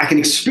to, I can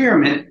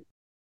experiment.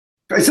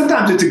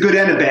 Sometimes it's a good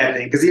and a bad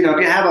thing, because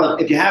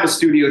if you have a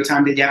studio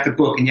time that you have to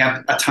book and you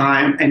have a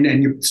time and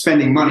you're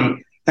spending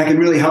money, that can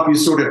really help you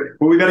sort of,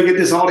 we got to get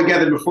this all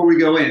together before we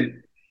go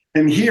in.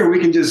 And here we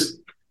can just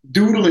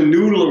doodle and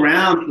noodle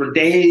around for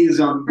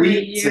days, on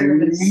weeks,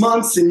 and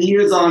months and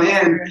years on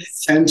end,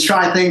 and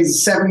try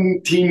things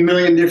 17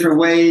 million different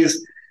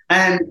ways.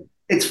 And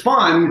it's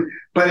fun,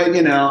 but I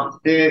don't know.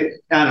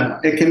 It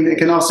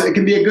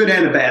can be a good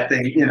and a bad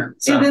thing,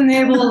 So. It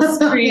enables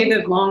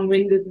creative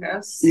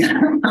long-windedness.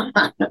 Yeah.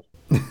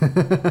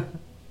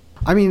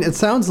 I mean, it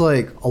sounds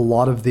like a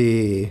lot of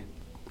the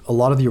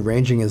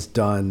arranging is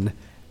done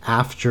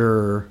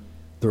after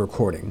the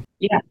recording.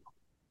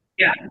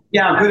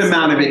 Yeah, a good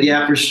amount of it,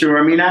 yeah, for sure.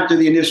 I mean, after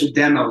the initial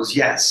demos,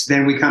 yes.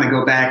 Then we kind of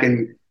go back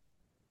and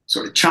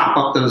sort of chop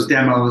up those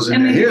demos,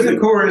 and here's the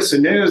chorus,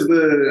 and there's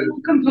the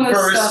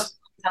verse.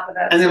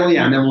 And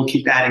then we'll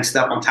keep adding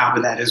stuff on top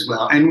of that as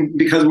well. And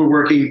because we're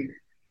working,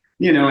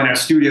 in our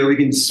studio, we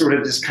can sort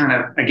of just kind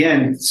of,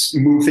 again,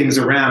 move things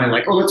around and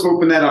like, oh, let's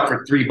open that up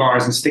for 3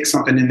 bars and stick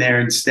something in there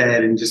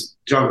instead and just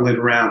juggle it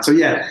around. So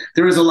yeah,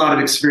 there is a lot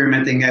of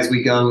experimenting as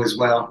we go as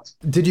well.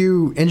 Did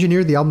you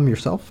engineer the album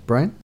yourself,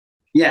 Brian?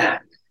 Yeah.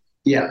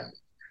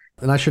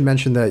 And I should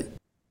mention that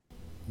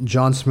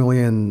John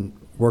Smulian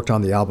worked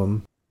on the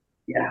album.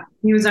 Yeah.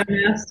 He was our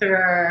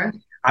master.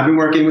 I've been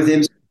working with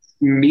him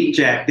Meet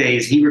Jack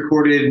days. He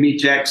recorded Meet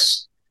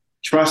Jack's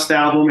Trust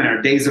album and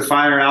our Days of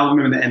Fire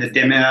album and the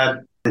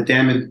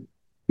Damned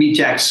Meet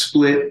Jack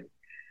split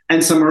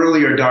and some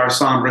earlier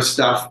Darsombra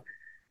stuff.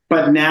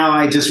 But now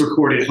I just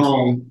record at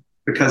home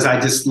because I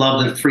just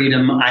love the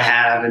freedom I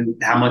have and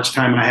how much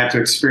time I have to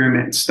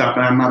experiment and stuff.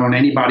 And I'm not on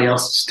anybody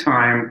else's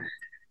time.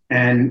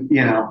 And,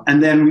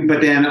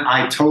 but then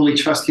I totally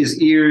trust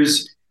his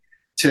ears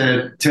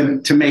to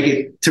make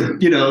it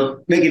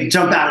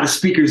jump out of the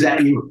speakers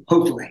at you,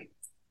 hopefully.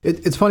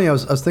 It's funny, I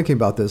was thinking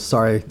about this,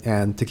 sorry,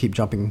 and to keep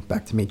jumping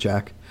back to Meet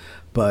Jack,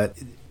 but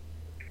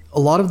a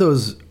lot of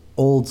those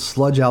old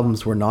sludge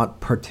albums were not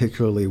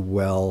particularly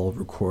well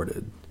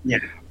recorded. Yeah.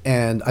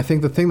 And I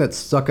think the thing that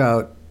stuck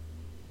out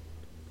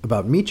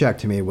about Meet Jack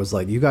to me was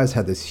like, you guys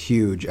had this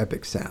huge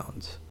epic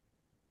sound.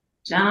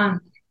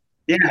 John.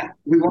 Yeah,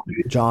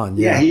 John.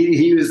 Yeah,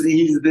 he's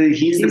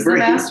the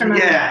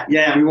mastermind.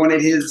 Yeah. We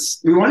wanted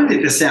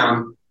it to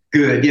sound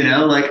good,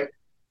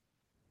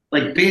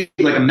 like big,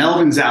 like a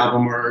Melvins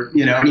album or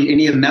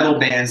any of the metal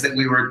bands that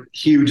we were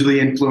hugely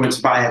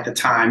influenced by at the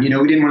time. We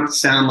didn't want it to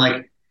sound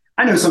like.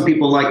 I know some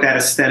people like that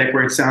aesthetic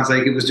where it sounds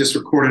like it was just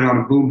recorded on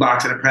a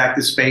boombox at a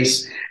practice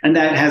space, and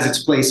that has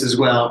its place as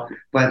well.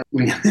 But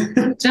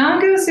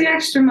John goes the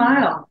extra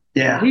mile.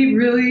 Yeah. He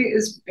really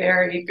is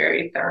very,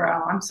 very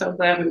thorough. I'm so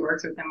glad we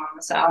worked with him on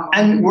this album.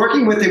 And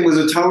working with him was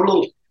a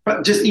total,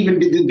 just even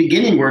the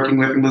beginning working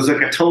with him was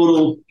like a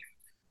total,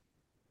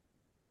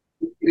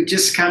 it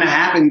just kind of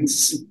happened,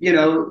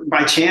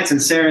 by chance and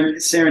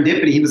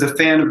serendipity. He was a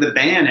fan of the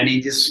band and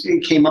he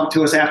came up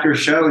to us after a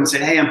show and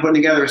said, hey, I'm putting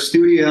together a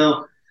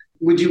studio.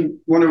 Would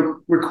you want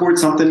to record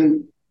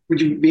something? Would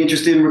you be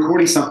interested in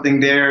recording something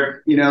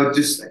there?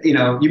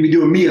 You'd be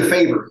doing me a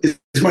favor, is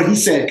what he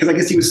said. Because I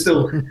guess he was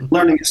still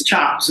learning his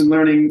chops and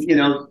learning,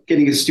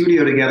 getting his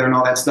studio together and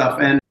all that stuff.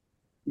 And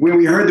when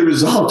we heard the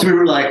results, we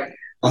were like,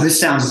 oh, this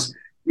sounds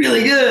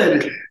really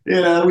good.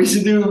 We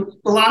should do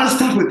a lot of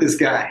stuff with this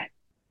guy.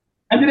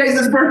 And today's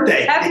his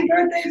birthday. Happy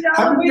birthday, John.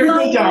 Happy We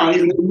birthday, love John. you.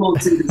 Even though we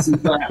won't see this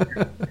until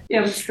after.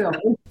 Yeah, but still.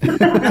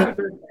 Happy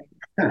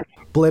birthday.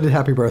 Belated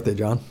happy birthday,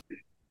 John.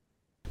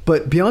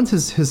 But beyond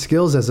his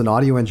skills as an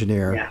audio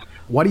engineer, Yeah.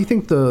 why do you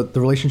think the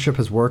relationship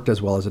has worked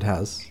as well as it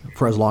has,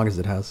 for as long as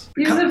it has?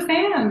 He was a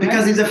fan. Because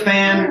right? he's a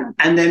fan,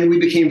 and then we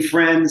became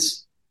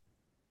friends.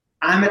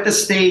 I'm at the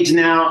stage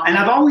now, and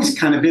I've always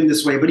kind of been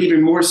this way, but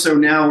even more so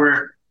now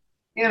where,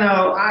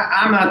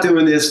 I'm not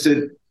doing this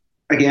to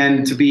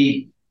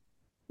be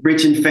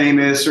rich and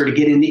famous or to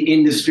get in the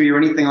industry or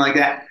anything like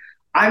that.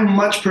 I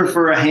much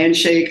prefer a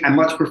handshake. I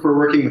much prefer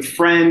working with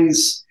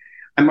friends.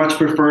 I much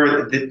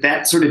prefer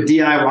that sort of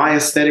DIY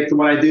aesthetic to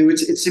what I do.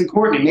 It's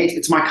important.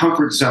 It's my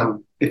comfort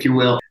zone, if you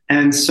will.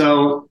 And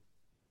so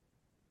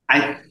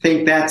I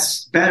think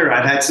that's better.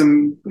 I've had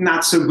some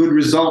not so good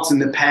results in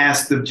the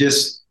past of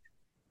just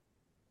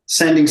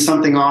sending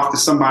something off to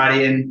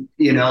somebody and,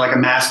 like a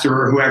master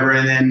or whoever,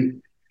 and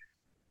then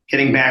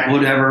getting back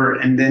whatever,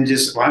 and then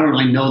just, I don't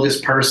really know this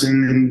person,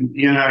 and,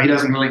 he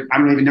doesn't really, I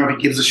don't even know if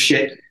he gives a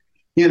shit,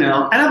 And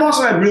I've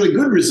also had really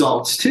good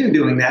results too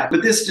doing that,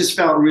 but this just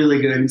felt really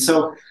good. And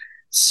so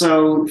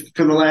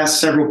for the last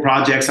several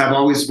projects, I've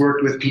always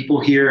worked with people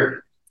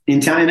here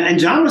in town. And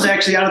John was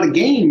actually out of the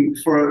game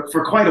for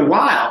quite a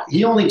while.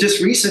 He only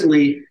just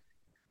recently,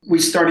 we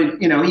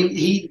started,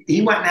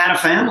 he went and had a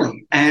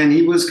family, and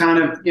he was kind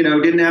of,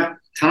 didn't have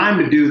time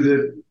to do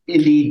the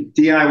indie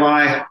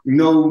DIY,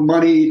 no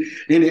money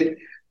in it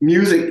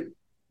music,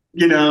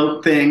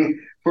 thing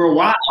for a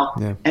while.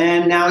 Yeah.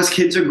 And now his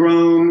kids are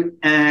grown,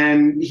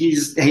 and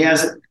he's got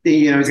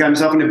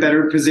himself in a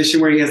better position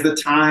where he has the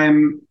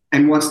time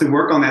and wants to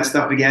work on that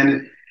stuff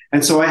again.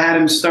 And so I had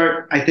him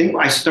start, I think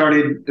I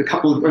started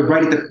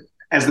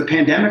as the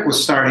pandemic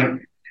was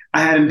starting,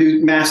 I had him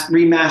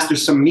remaster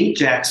some Meat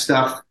Jack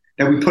stuff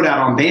that we put out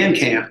on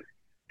Bandcamp.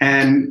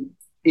 And,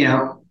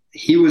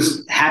 he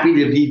was happy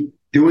to be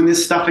doing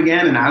this stuff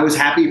again. And I was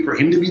happy for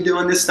him to be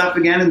doing this stuff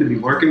again and to be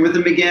working with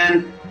him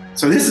again.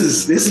 So this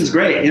is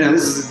great.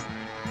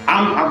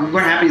 We're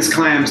happy as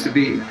clams to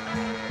be,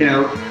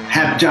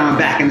 have John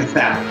back in the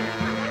saddle.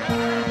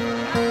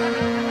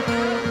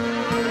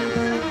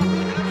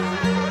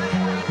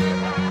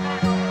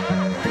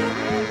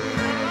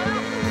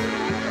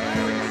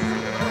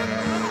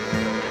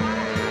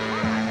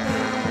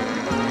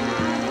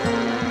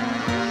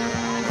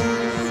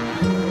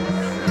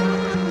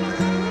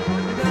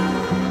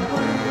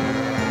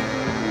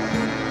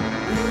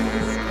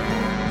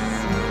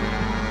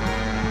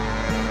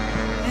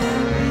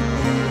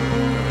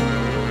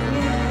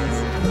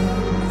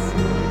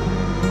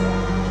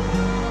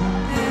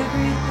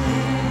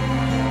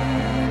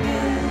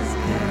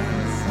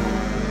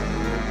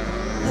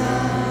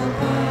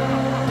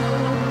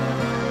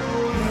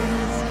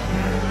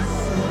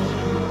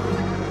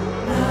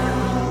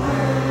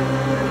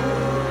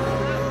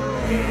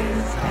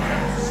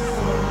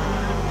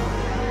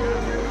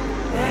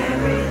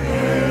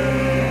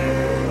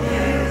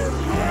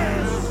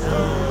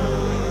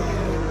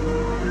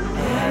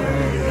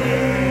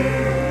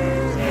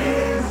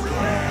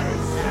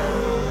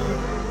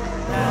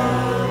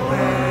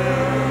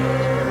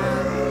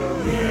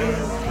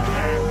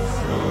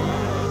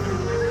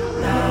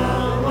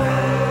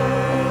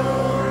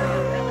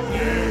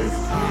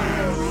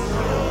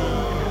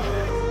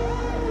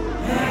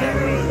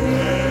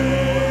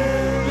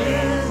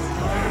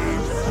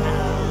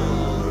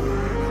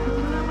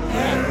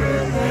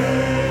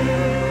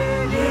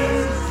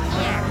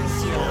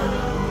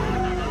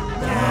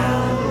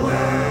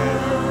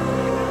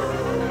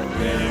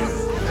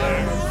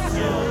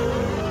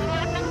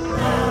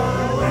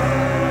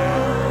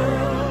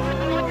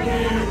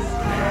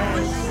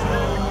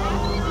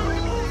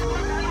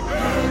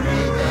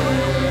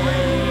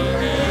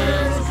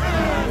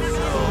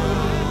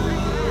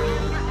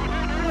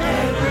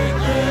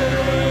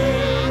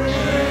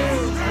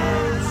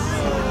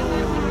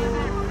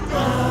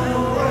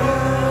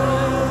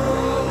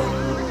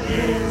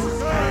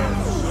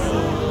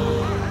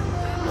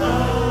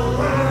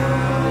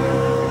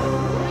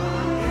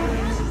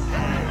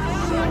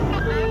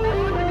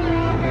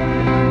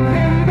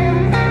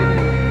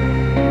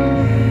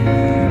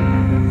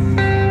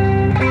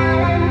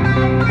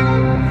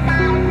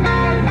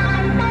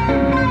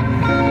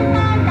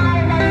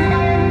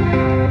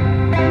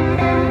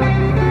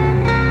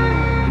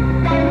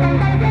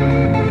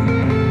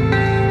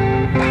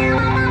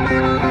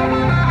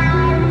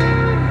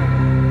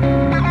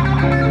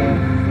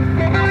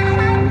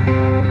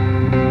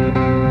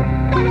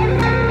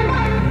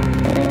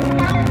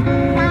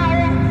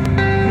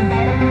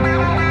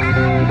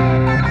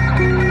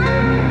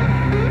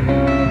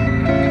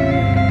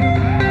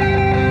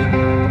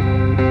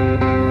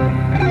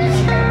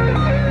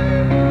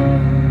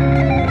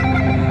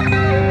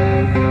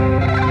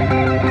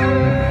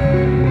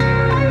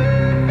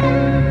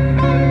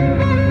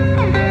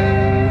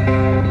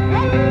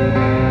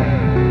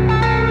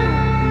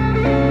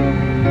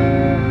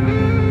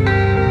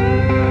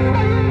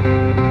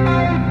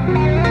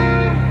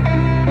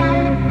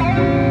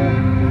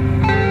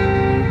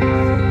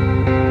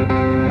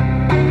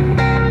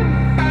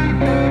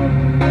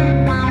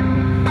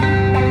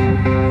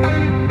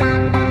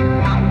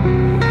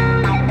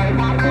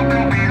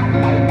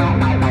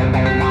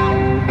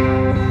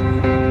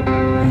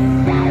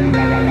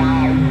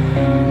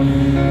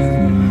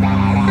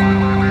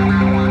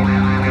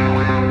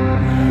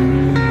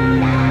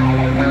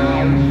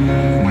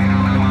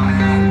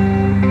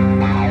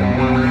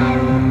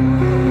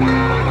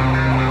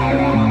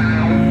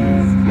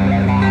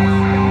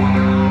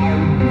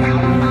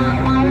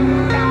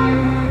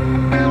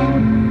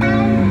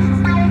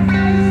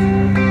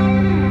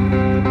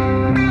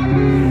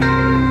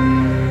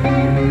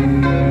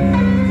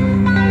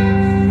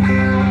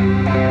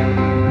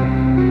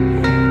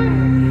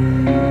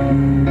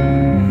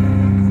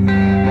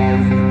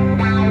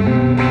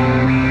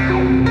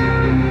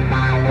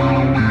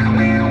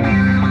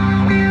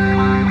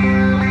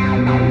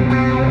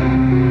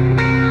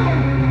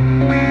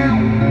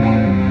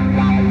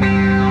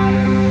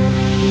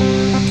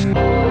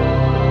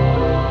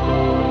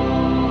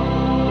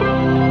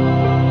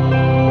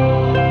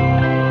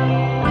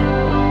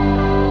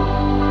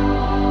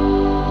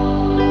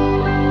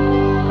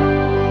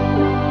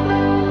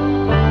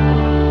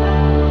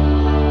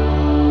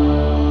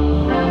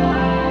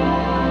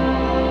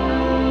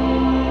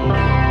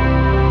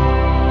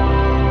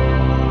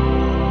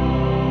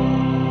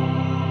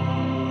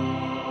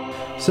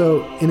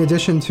 So, in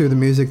addition to the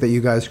music that you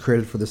guys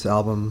created for this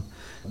album,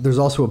 there's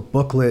also a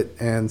booklet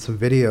and some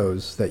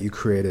videos that you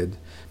created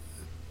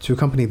to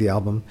accompany the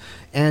album.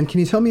 And can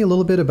you tell me a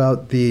little bit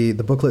about the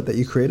booklet that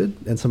you created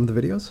and some of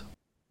the videos?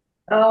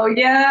 Oh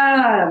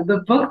yeah, the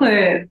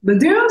booklet, the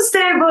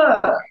Doomsday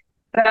Book.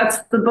 That's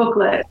the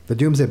booklet. The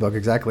Doomsday Book,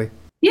 exactly.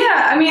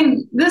 Yeah, I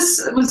mean,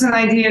 this was an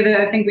idea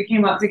that I think we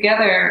came up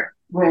together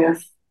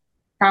with.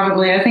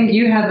 Probably, I think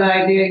you had the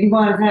idea. You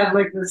wanted to have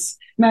like this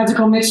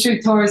magical mystery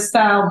tour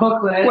style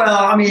booklet.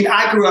 Well, I mean,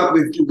 I grew up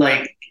with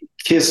like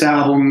Kiss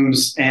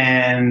albums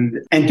and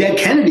Dead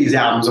Kennedys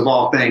albums of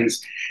all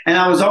things. And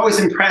I was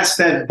always impressed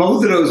that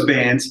both of those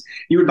bands,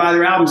 you would buy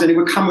their albums and it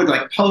would come with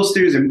like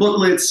posters and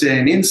booklets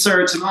and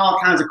inserts and all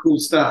kinds of cool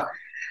stuff.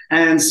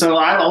 And so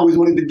I always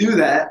wanted to do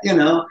that, you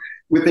know,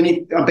 with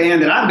a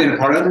band that I've been a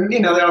part of. And,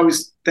 you know,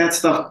 that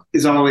stuff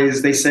is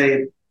always, they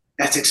say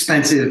that's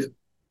expensive.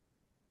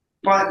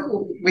 But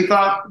we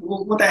thought,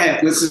 well, what the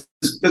heck? Let's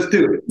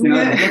do it. You know,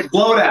 let's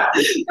blow it out.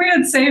 We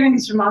had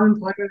savings from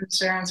unemployment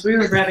insurance. We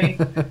were ready.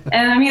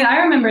 And I mean, I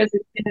remember as a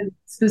kid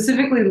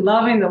specifically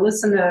loving to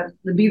listen to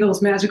the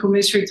Beatles' Magical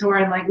Mystery Tour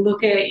and like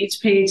look at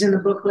each page in the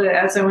booklet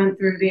as I went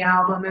through the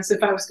album, as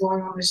if I was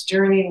going on this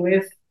journey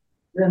with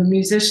the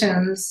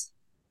musicians.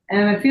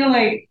 And I feel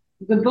like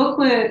the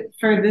booklet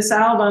for this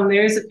album,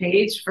 there's a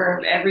page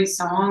for every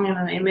song and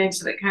an image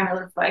that kind of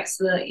reflects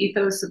the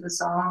ethos of the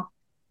song.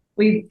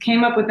 We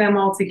came up with them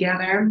all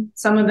together.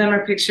 Some of them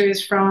are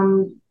pictures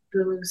from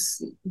those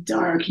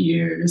dark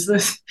years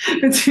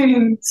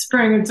between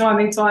spring of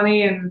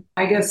 2020 and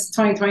I guess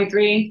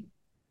 2023.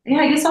 Yeah,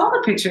 I guess all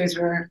the pictures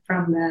were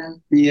from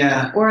then.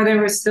 Yeah. Or there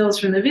were stills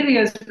from the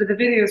videos, but the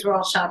videos were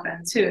all shot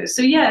then too.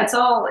 So yeah, it's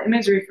all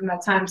imagery from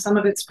that time. Some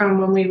of it's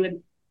from when we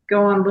would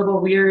go on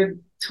little weird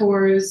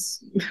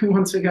tours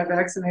once we got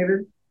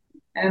vaccinated.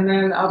 And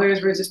then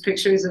others were just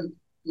pictures of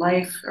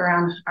life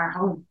around our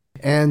home.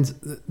 And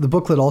the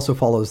booklet also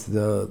follows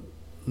the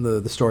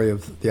story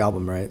of the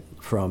album, right?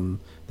 From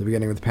the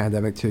beginning of the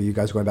pandemic to you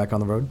guys going back on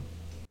the road?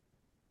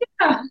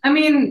 Yeah, I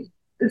mean,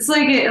 it's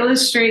like it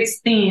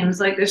illustrates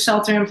themes. Like the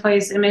shelter in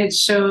place image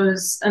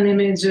shows an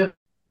image of,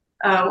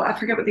 I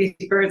forget what these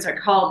birds are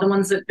called, the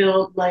ones that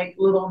build like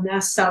little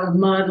nests out of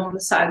mud on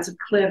the sides of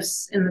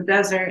cliffs in the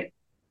desert,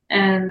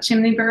 and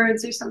chimney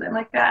birds or something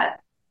like that.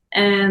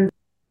 And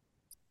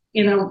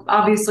you know,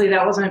 obviously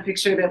that wasn't a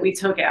picture that we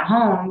took at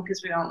home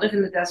because we don't live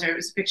in the desert. It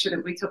was a picture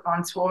that we took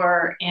on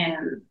tour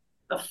in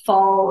the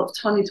fall of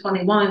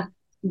 2021.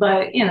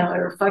 But, you know, it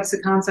reflects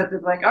the concept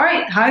of like, all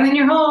right, hide in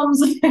your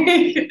homes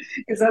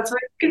because that's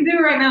what you can do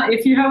right now.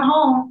 If you have a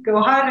home,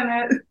 go hide in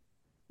it.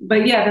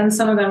 But yeah, then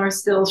some of them are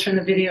stills from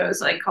the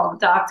videos, like Call the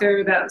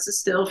Doctor. That was a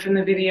still from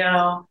the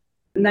video.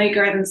 Night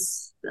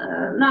Garden's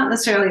not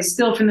necessarily a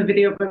still from the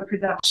video, but a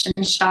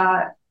production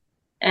shot.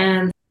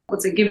 And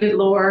what's it, Give It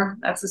Lore,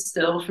 that's a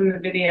still from the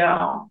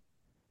video.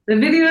 The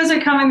videos are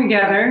coming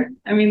together.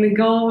 I mean, the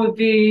goal would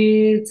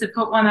be to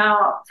put one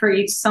out for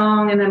each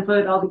song and then put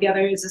it all together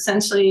as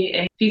essentially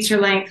a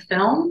feature-length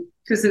film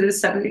because it is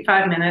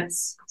 75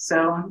 minutes.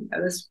 So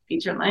that is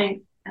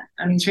feature-length.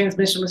 I mean,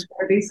 Transmission was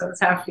 40, so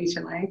it's half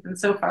feature-length. And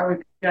so far,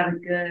 we've got a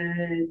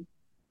good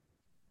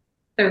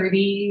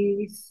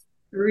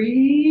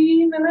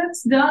 33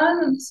 minutes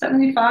done of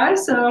 75.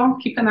 So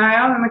keep an eye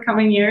out in the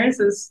coming years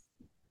as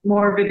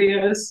more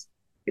videos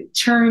get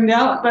churned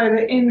out by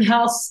the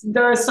in-house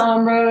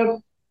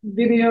Darsombra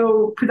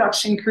video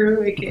production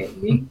crew, aka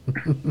me.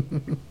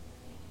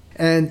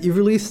 And you've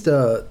released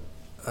a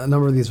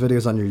number of these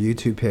videos on your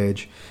YouTube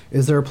page.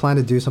 Is there a plan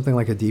to do something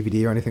like a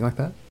DVD or anything like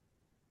that?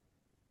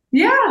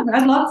 Yeah,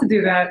 I'd love to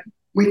do that.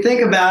 We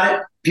think about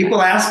it.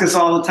 People ask us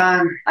all the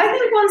time. I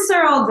think once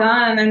they're all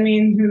done, I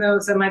mean, who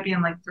knows, that might be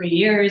in like 3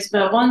 years,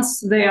 but once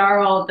they are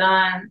all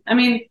done, I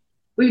mean,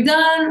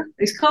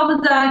 it's called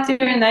The Doctor,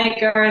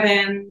 Night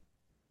Garden,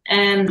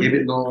 and Give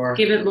It Lore.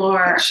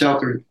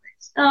 Shelter in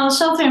Place. Oh,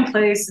 Shelter in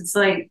Place, it's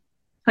like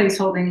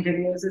placeholding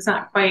videos. It's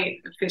not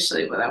quite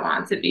officially what I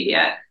want it to be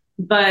yet.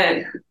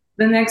 But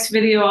the next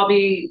video I'll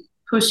be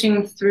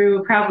pushing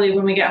through probably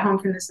when we get home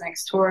from this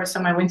next tour. So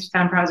my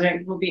Wintertime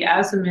project will be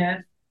As a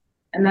Myth,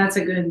 and that's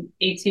a good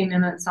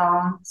 18-minute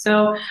song.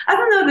 So I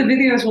don't know if the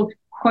videos will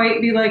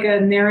quite be like a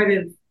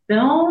narrative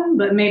film,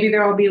 but maybe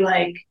there will be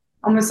like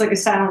almost like a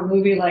silent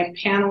movie, like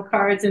panel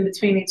cards in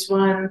between each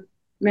one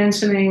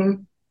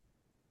mentioning,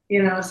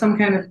 you know, some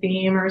kind of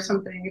theme or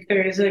something. If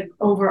there is an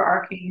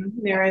overarching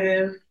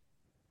narrative,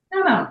 I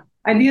don't know,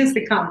 ideas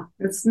to come.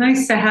 It's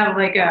nice to have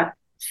like a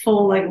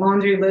full like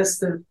laundry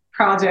list of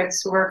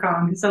projects to work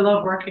on because I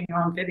love working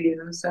on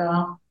video.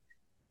 So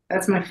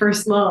that's my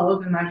first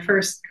love and my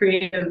first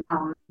creative,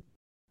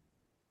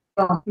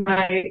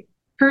 my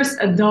first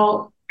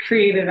adult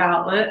creative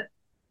outlet.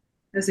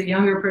 As a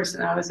younger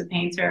person, I was a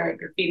painter, a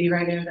graffiti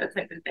writer, that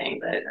type of thing.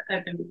 But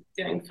I've been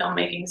doing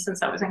filmmaking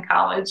since I was in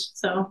college.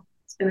 So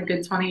it's been a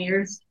good 20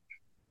 years.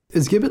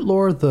 Is Give It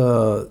Lore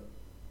the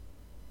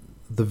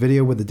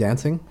video with the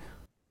dancing?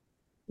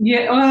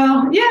 Yeah,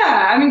 well,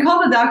 yeah. I mean,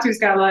 Call the Doctor's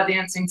got a lot of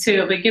dancing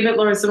too, but Give It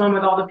Lore is the one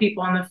with all the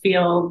people in the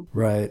field,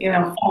 right? You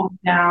know, falling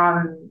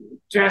down and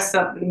dressed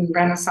up in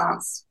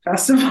Renaissance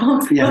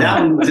Festival. Yeah,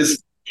 that one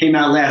just came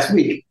out last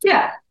week.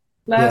 Yeah,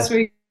 last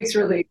week's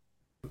release.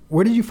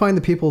 Where did you find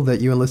the people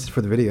that you enlisted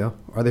for the video?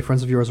 Are they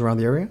friends of yours around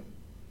the area?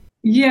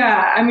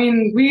 Yeah, I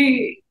mean,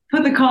 we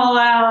put the call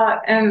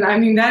out, and I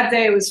mean, that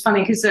day was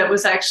funny because it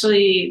was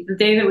actually the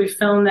day that we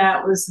filmed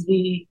that was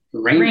the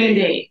rain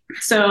date.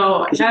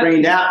 So it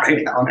rained out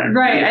right now.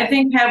 Right. I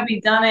think had we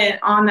done it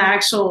on the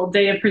actual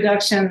day of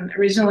production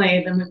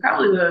originally, then we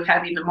probably would have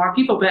had even more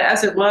people. But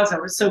as it was, I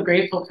was so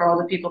grateful for all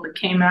the people that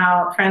came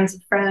out, friends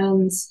of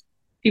friends,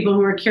 people who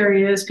were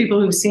curious, people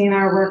who've seen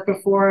our work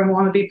before and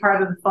want to be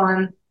part of the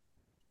fun.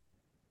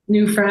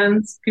 New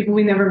friends, people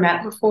we never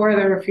met before.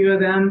 There were a few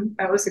of them.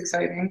 That was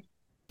exciting.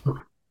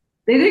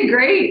 They did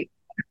great.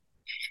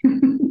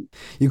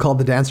 You called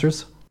the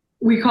dancers?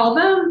 We called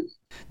them?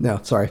 No,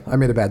 sorry. I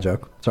made a bad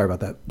joke. Sorry about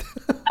that.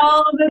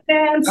 Oh, the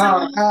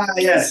dancers.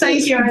 Yes.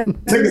 Thank you.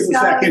 Took us a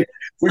second.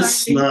 We're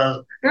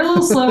slow. They're a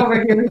little slow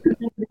over here.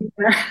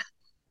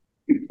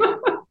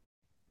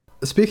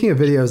 Speaking of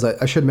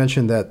videos, I should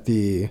mention that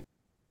the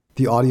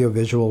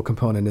audio-visual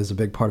component is a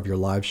big part of your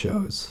live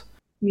shows.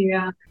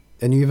 Yeah.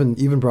 And you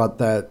even brought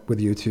that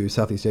with you to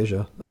Southeast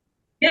Asia.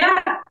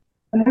 Yeah,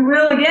 and we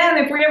will again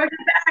if we ever get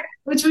back,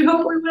 which we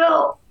hope we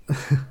will.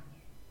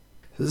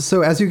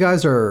 So as you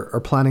guys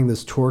are planning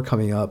this tour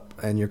coming up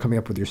and you're coming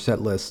up with your set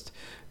list,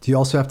 do you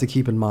also have to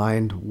keep in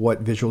mind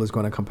what visual is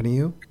going to accompany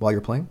you while you're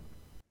playing?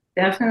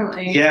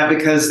 Definitely. Yeah,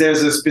 because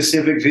there's a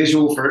specific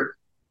visual for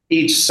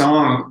each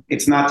song.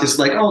 It's not just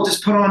like, oh,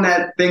 just put on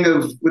that thing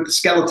with the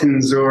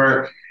skeletons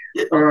or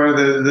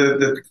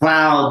the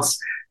clouds.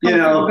 You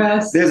know,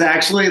 there's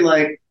actually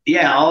like,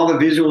 yeah, all the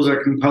visuals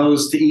are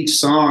composed to each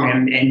song,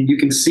 and you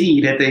can see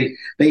that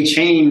they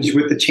change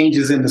with the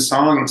changes in the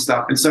song and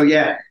stuff. And so,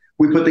 yeah,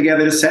 we put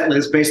together the set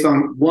list based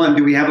on, one,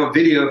 do we have a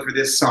video for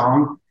this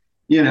song?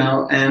 You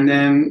know, and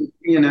then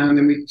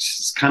we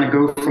just kind of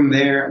go from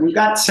there. We've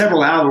got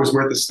several hours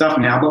worth of stuff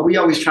now, but we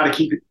always try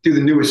to do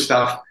the newest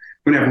stuff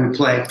whenever we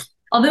play.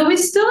 Although we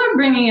still are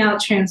bringing out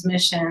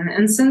Transmission.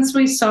 And since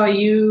we saw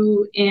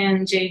you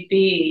in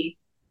JB,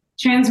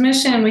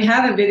 Transmission, we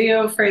had a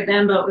video for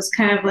them, but it was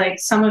kind of like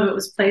some of it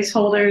was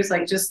placeholders,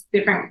 like just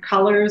different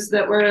colors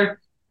that were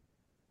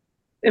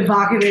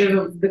evocative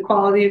of the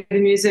quality of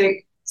the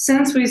music.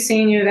 Since we've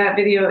seen you, that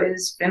video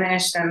is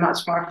finished and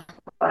much more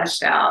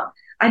fleshed out.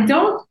 I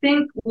don't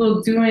think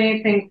we'll do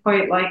anything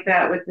quite like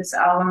that with this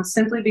album,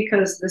 simply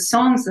because the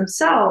songs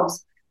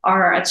themselves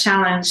are a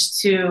challenge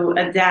to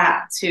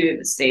adapt to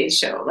the stage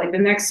show. Like the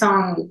next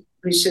song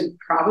we should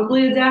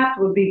probably adapt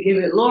would be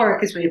Give It Lore,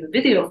 because we have a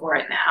video for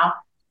it now.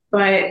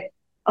 But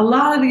a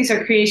lot of these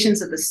are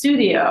creations of the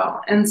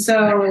studio. And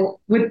so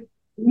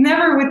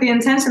never with the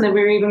intention that we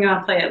were even going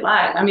to play it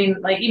live. I mean,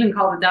 like even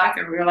Call the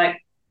Doctor, we were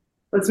like,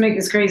 let's make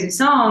this crazy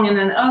song. And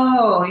then,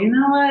 oh, you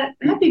know what?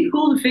 That'd be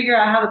cool to figure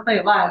out how to play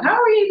it live. How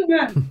are we even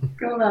going to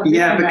go about it?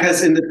 Yeah,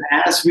 because in the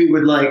past we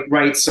would like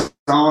write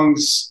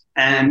songs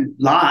and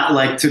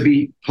like to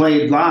be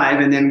played live,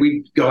 and then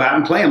we'd go out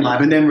and play them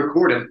live and then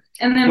record them.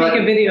 And then make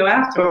a video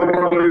after.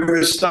 But when we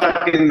were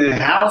stuck in the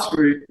house,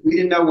 we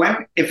didn't know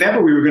when, if ever,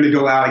 we were going to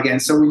go out again.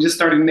 So we just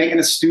started making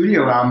a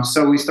studio album.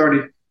 So we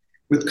started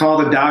with Call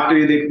the Doctor.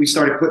 We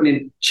started putting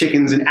in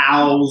chickens and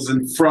owls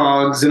and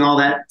frogs and all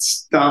that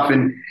stuff,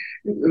 and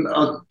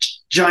a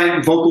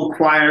giant vocal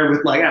choir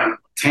with like, I don't know,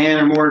 10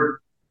 or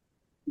more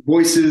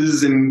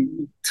voices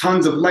and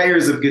tons of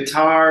layers of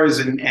guitars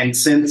and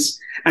synths.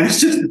 And it's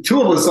just the two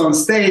of us on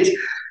stage.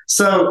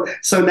 So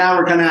now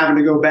we're kind of having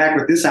to go back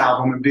with this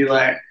album and be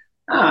like,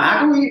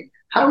 how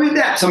do we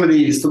adapt some of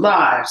these to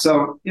live?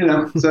 So,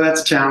 so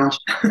that's a challenge.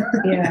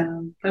 Yeah,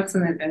 that's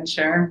an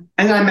adventure.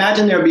 And I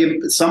imagine there'll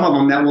be some of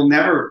them that will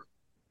never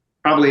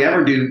probably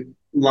ever do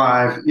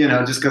live,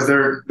 just because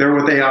they're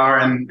what they are.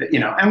 And,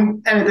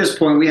 and at this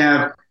point we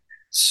have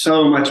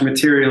so much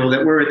material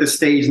that we're at the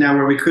stage now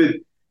where we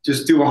could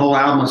just do a whole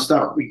album of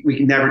stuff we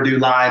can never do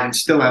live and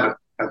still have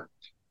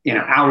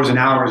hours and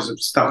hours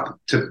of stuff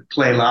to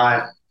play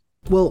live.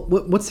 Well,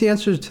 what's the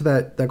answer to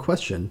that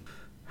question?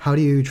 How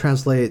do you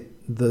translate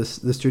the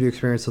studio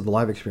experience to the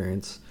live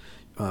experience,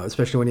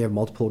 especially when you have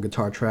multiple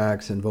guitar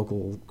tracks and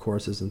vocal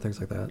choruses and things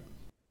like that?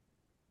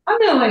 I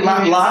know,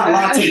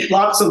 like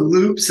lots of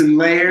loops and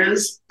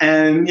layers,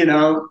 and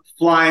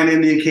flying in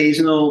the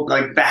occasional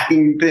like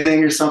backing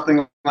thing or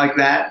something like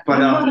that. But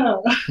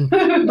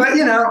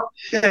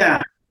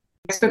yeah.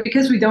 But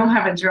because we don't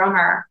have a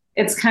drummer,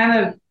 it's kind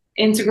of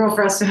integral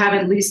for us to have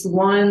at least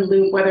one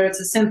loop, whether it's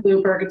a synth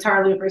loop or a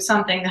guitar loop or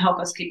something, to help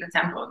us keep the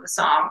tempo of the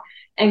song.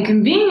 And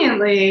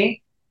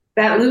conveniently,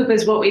 that loop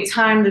is what we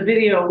time the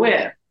video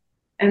with.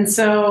 And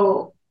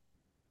so,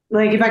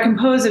 like, if I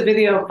compose a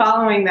video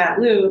following that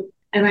loop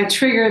and I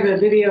trigger the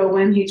video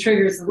when he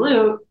triggers the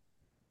loop,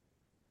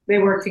 they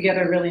work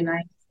together really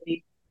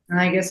nicely. And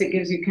I guess it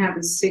gives you kind of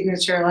a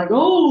signature, like,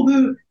 oh,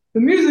 the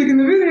music and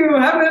the video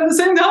happen at the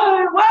same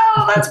time.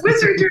 Wow, that's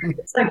wizardry.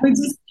 It's like we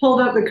just pulled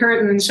up the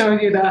curtain and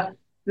showed you the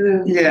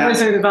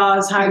Wizard of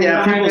Oz.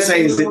 People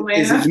say, is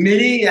it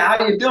MIDI? How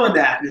are you doing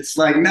that? It's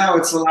like, no,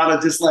 it's a lot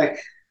of just like,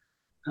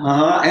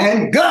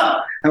 and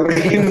go. And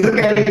we can look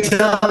at each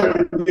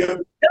other and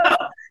go, no.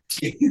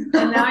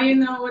 And now you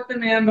know what the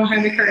man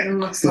behind the curtain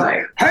looks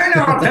like. Pay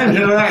no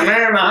attention to that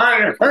man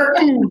behind the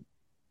curtain.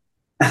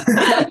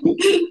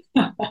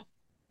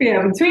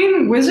 Yeah,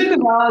 between Wizard of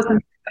Oz and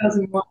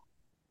 2001.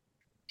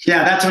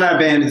 Yeah, that's what our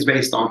band is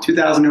based on.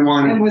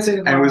 2001 And Wizard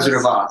of Oz. Wizard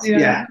of Oz.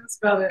 Yeah. That's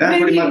about it. That's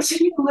Maybe, pretty much-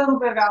 maybe a little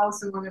bit of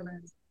Alice in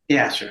Wonderland.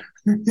 Yeah, sure.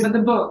 But the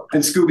book.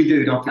 And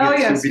Scooby-Doo, don't forget Oh,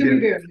 yeah, Scooby-Doo.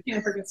 Scooby-Doo.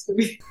 Can't forget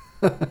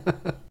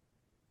Scooby-Doo.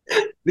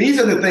 These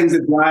are the things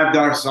that drive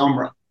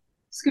Darsombra.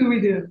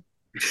 Scooby-Doo.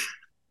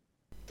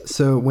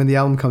 So when the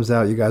album comes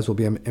out, you guys will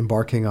be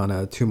embarking on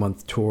a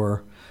 2-month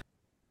tour.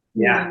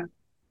 Yeah.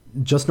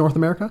 Just North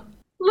America?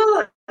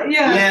 Well,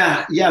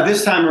 yeah. Yeah.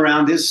 This time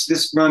around,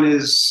 this run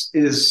is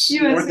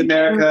North and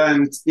America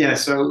and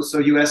so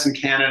US and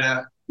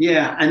Canada.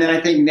 Yeah, and then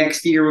I think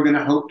next year we're going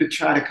to hope to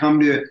try to come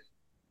to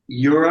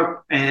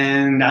Europe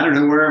and I don't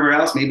know wherever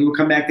else. Maybe we'll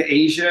come back to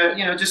Asia.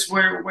 Just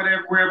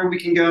wherever we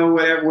can go,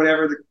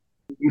 whatever the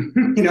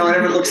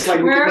whatever it looks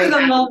like. Wherever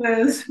the love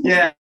is.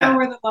 Yeah. Go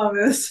where the love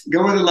is.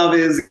 Go where the love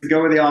is.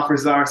 Go where the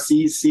offers are.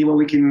 See what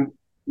we can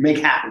make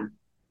happen.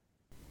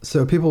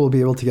 So people will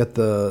be able to get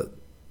the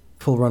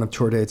full run of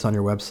tour dates on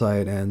your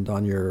website and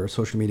on your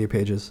social media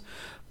pages.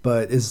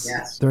 But is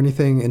there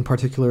anything in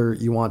particular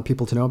you want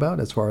people to know about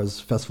as far as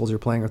festivals you're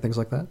playing or things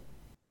like that?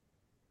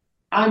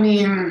 I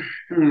mean,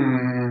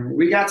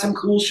 we got some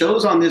cool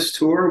shows on this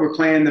tour. We're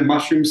playing the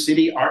Mushroom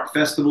City Art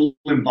Festival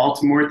in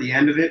Baltimore at the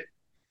end of it.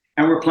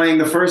 And we're playing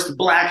the first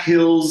Black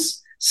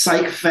Hills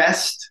Psych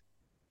Fest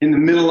in the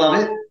middle of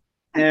it.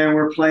 And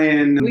we're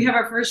playing... We have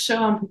our first show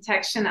on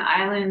Protection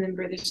Island in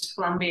British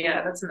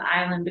Columbia. That's an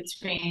island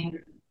between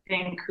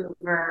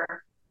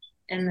Vancouver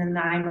and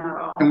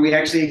Nanaimo. And we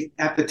actually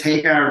have to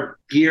take our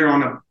gear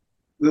on a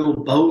little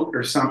boat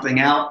or something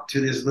out to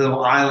this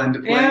little island to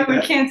play. Yeah, we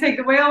can't take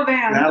the whale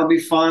van. That'll be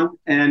fun.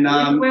 And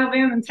the whale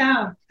van in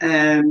town.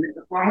 And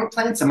we're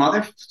playing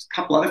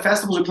couple other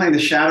festivals. We're playing the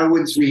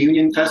Shadowwoods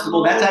Reunion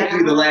Festival. That's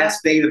actually the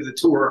last date of the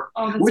tour,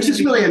 which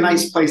is really a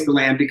nice place to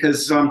land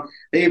because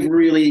they've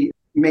really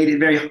made it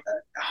very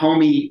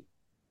homey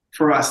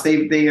for us.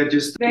 They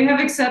have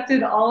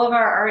accepted all of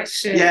our art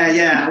shit.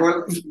 Yeah.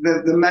 We're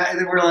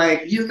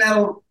like, you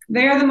metal.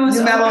 They are the most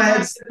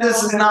metalheads.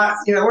 This is not,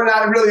 we're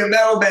not really a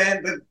metal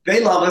band, but they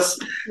love us.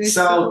 They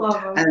still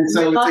love them. And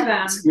so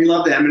we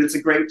love them, and it's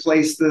a great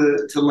place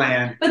to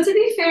land. But to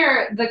be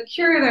fair, the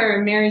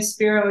curator, Mary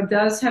Spiro,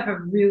 does have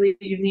a really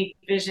unique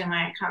vision when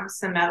it comes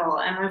to metal,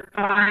 and I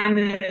find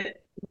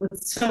that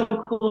what's so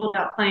cool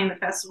about playing the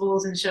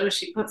festivals and shows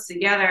she puts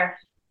together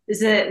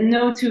is that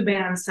no two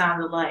bands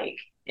sound alike.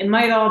 It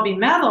might all be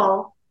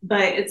metal,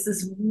 but it's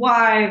this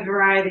wide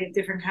variety of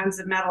different kinds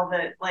of metal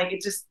that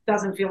it just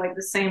doesn't feel like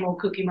the same old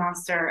Cookie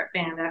Monster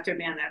band after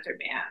band after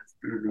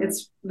band.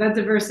 Mm-hmm. That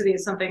diversity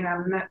is something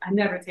I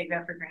never take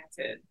that for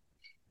granted.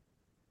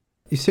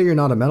 You say you're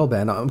not a metal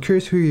band. I'm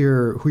curious who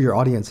your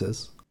audience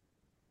is.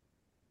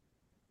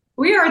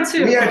 We are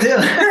too.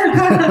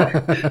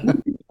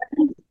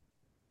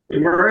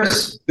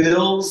 Diverse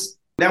bills.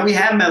 Then we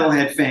have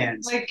metalhead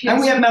fans, and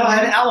we have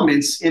metalhead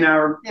elements in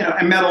our,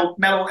 and metal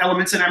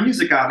elements in our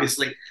music,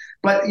 obviously.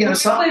 But we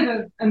just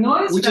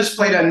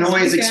played a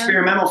noise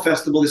experimental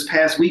festival this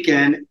past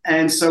weekend,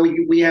 and so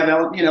we have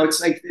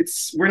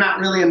we're not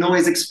really a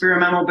noise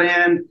experimental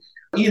band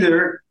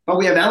either, but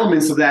we have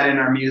elements of that in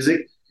our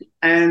music,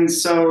 and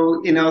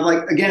so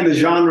again the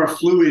genre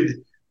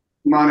fluid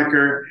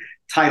moniker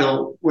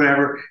title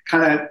whatever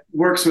kind of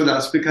works with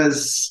us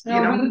because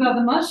what about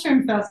the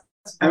Mushroom Festival?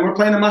 And we're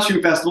playing the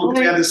Mushroom Festival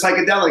because we have the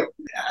psychedelic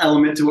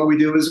element to what we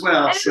do as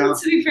well. And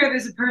to be fair,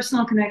 there's a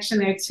personal connection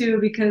there too,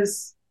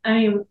 because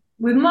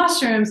with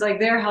mushrooms,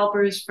 they're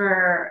helpers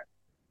for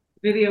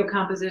video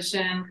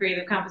composition,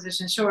 creative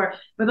composition, sure,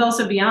 but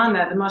also beyond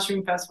that, the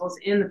Mushroom Festival's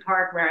in the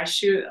park where I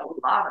shoot a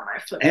lot of my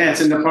footage. Yeah,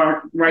 it's in the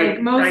park, right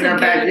in our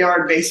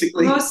backyard,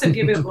 basically. Most of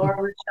Give It Lore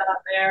was shot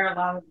there. A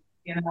lot of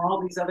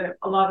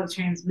a lot of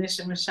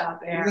Transmission was shot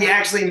there. We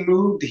actually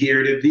moved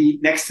here to be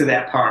next to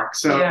that park.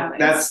 So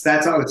that's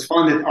how it's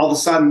fun that all of a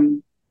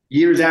sudden,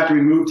 years after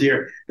we moved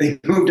here, they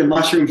moved a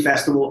Mushroom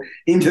Festival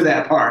into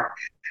that park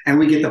and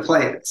we get to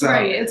play it. So.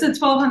 Right. It's a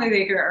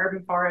 1,200-acre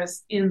urban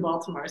forest in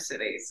Baltimore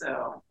City.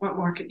 So what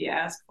more could you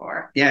ask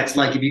for? Yeah, it's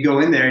like if you go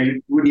in there,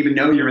 you wouldn't even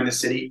know you're in the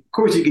city. Of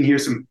course, you can hear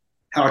some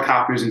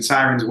helicopters and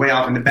sirens way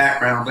off in the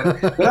background.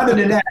 But other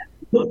than that,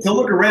 to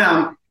look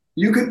around,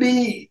 you could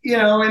be,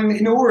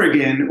 in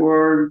Oregon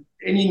or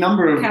any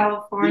number of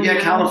California.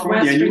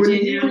 California. You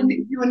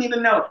wouldn't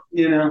even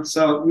know.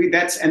 So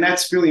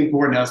that's really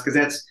important to us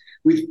because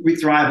we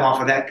thrive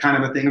off of that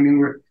kind of a thing. I mean,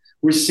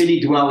 we're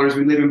city dwellers.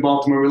 We live in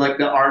Baltimore. We like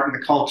the art and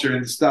the culture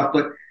and stuff,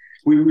 but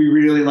we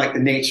really like the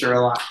nature a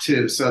lot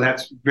too. So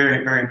that's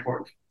very, very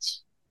important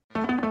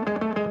for us.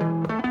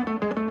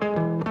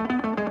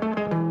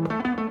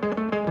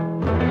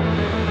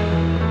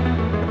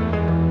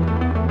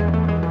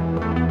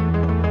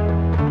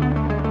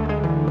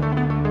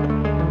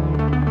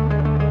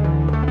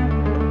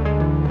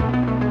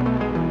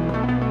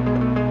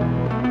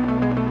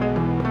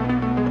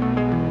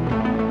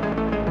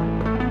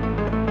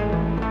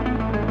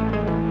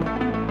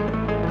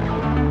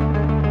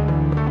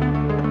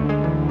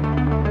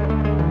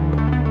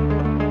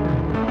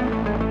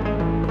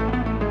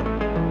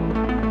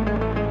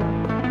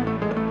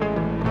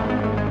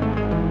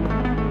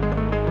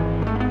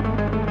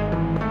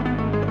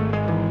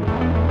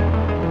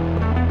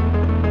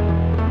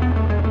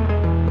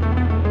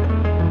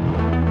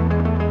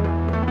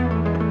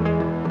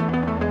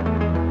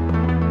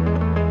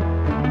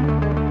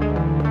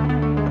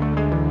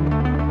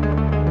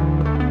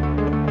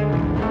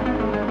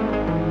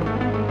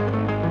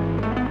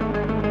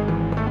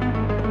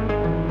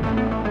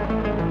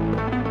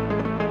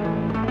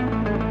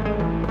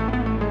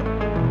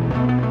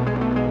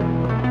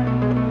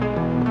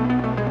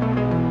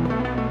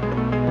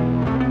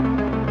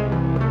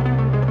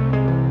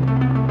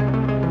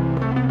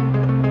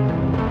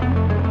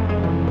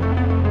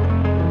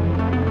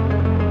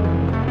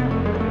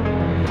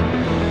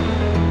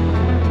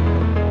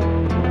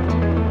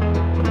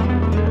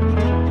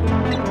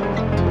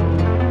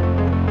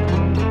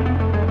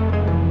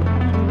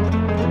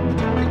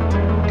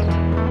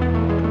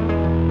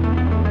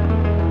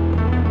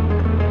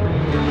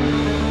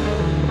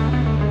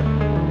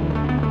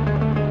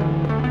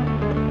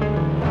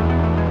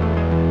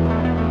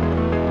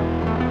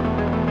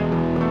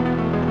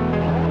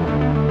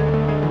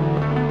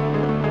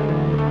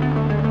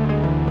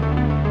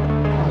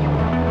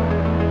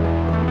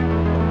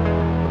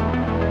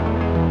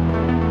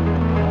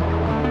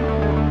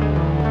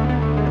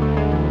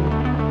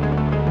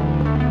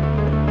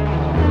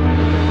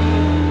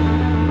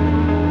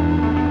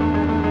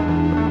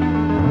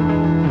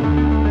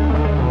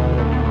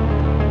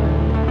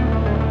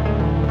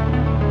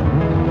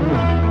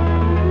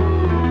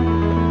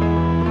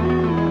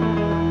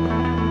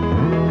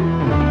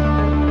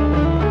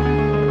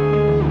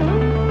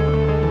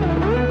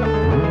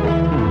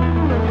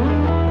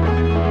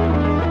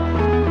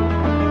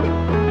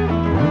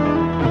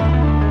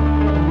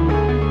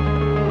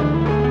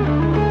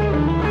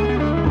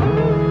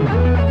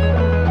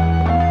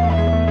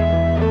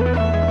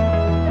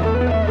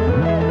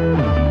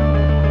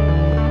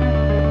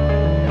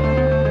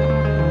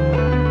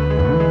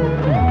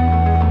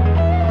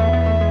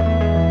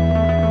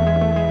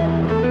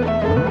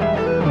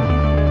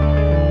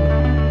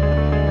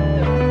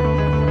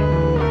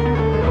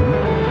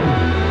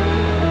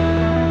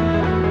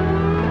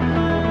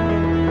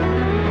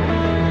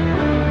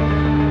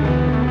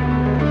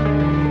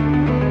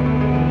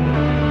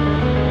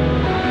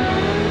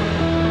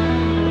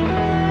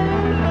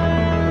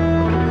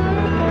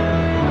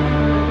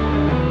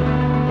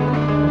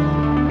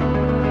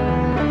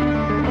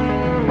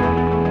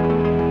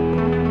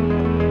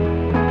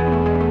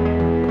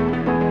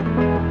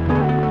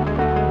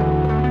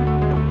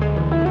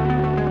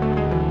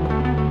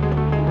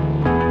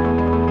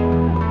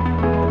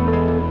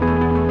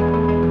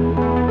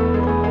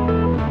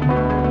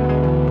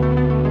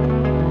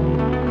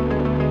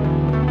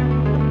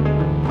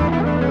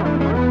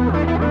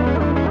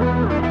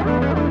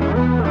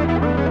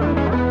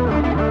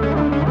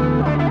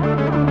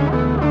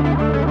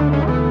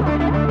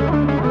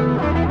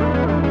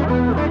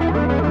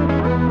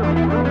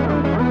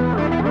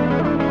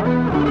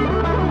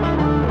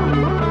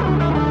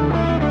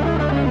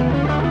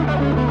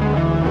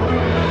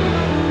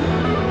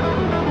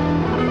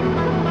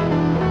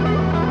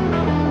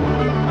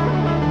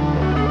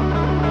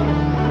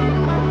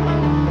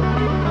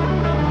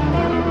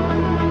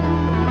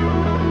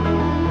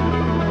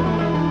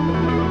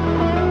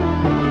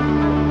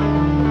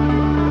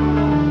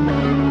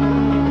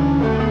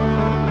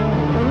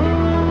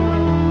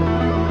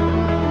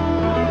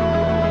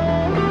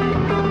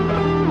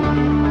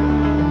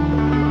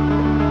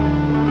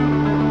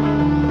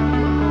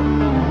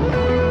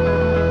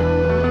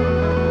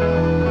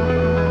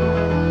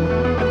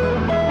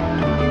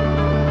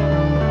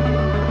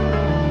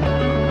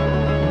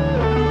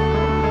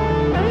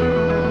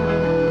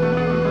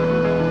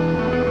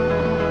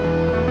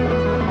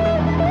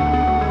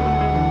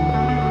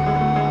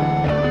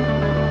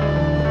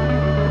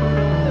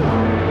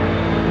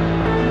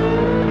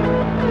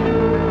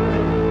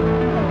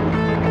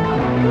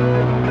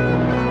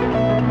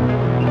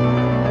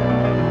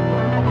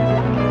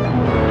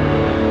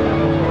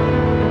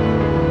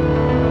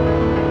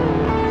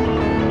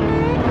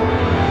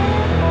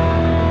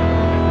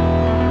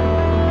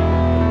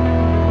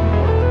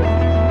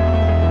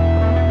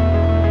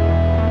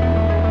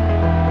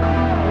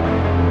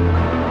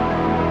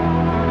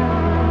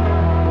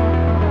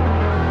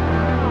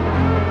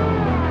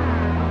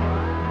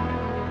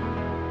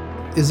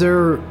 Is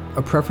there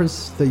a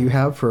preference that you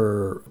have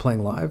for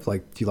playing live?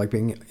 Like, do you like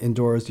being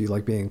indoors? Do you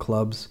like being in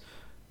clubs?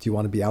 Do you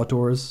want to be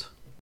outdoors?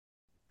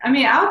 I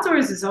mean,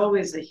 outdoors is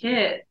always a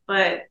hit,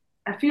 but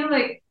I feel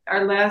like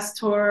our last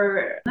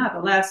tour, not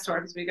the last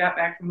tour because we got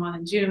back from one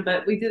in June,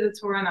 but we did a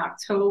tour in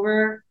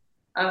October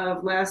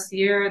of last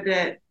year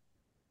that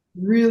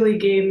really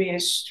gave me a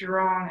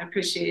strong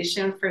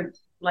appreciation for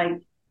like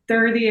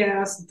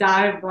 30-ass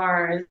dive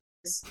bars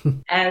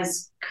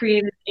as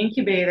creative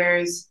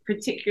incubators,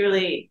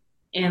 particularly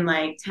in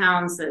like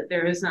towns that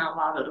there is not a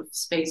lot of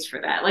space for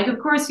that. Like, of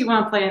course, you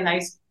want to play a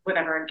nice,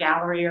 whatever, a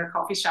gallery or a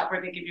coffee shop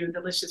where they give you a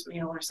delicious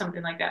meal or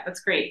something like that. That's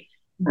great.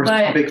 Or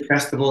a big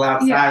festival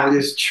outside where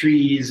there's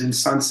trees and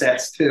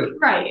sunsets too.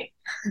 Right.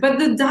 But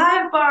the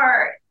dive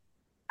bar,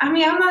 I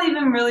mean, I'm not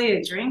even really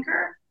a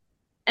drinker.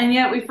 And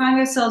yet we find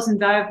ourselves in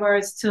dive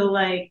bars till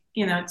like,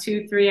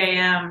 2, 3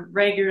 a.m.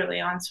 regularly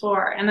on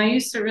tour. And I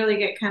used to really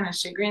get kind of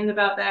chagrined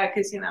about that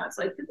because, it's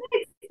like, did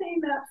they clean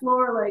that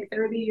floor like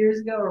 30 years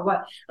ago or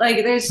what? Like,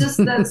 there's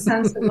just that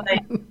sense of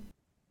like,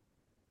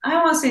 I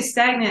don't want to say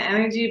stagnant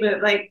energy,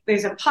 but like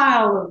there's a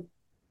pile of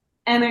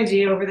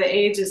energy over the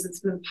ages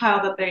that's been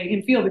piled up there. You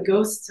can feel the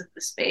ghosts of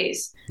the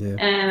space. Yeah.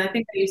 And I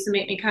think that used to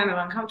make me kind of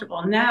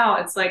uncomfortable. Now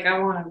it's like I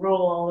want to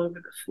roll all over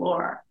the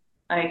floor.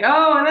 Like,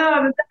 oh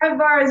no, the dive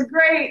bar is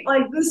great.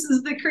 Like, this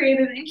is the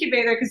creative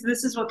incubator because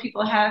this is what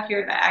people have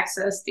here to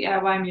access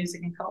DIY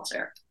music and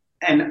culture.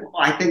 And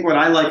I think what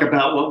I like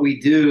about what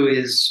we do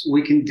is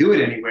we can do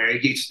it anywhere.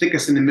 You can stick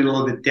us in the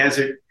middle of the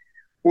desert,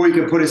 or you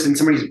can put us in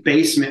somebody's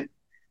basement,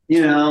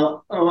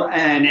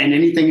 and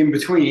anything in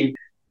between.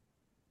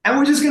 And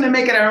we're just going to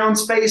make it our own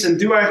space and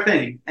do our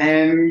thing.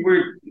 And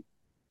we're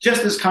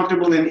just as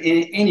comfortable in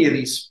any of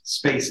these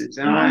spaces.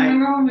 And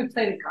remember when we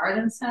played a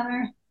garden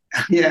center?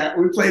 Yeah,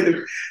 we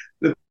played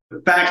the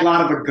back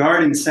lot of a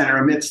garden center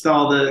amidst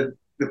all the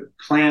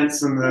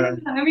plants and the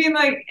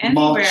like anywhere.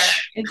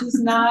 Mulch. It does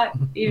not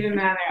even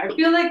matter. I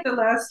feel like the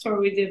last tour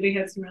we did, we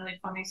had some really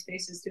funny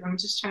spaces too. I'm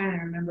just trying to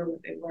remember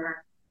what they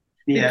were.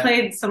 We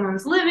played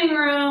someone's living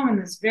room in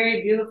this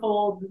very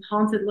beautiful,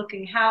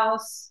 haunted-looking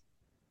house.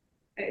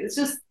 It's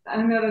just,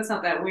 I know that's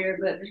not that weird,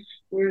 but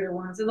weirder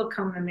ones, it'll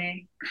come to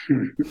me.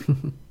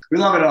 We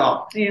love it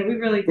all. Yeah, we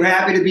really do. We're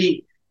happy to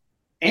be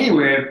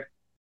anywhere.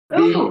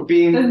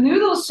 Being the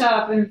noodle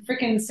shop in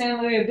freaking San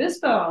Luis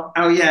Obispo.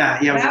 Oh yeah,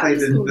 we played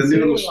the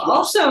noodle shop.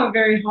 Also a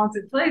very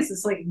haunted place.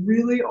 It's like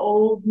really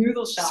old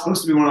noodle shop. It's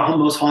supposed to be one of the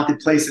most haunted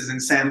places in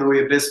San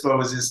Luis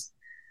Obispo. Is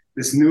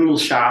this noodle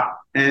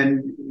shop,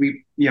 and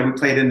we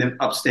played in the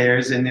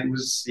upstairs, and it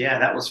was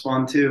that was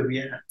fun too.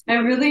 Yeah, I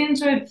really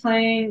enjoyed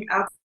playing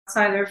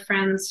outside our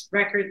friend's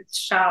record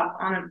shop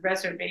on a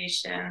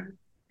reservation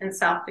in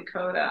South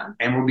Dakota.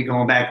 And we'll be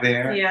going back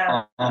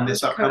there on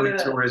this upcoming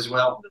tour as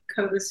well. The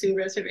Dakota Sioux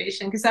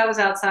Reservation, because that was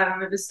outside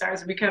under the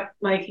stars. We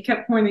he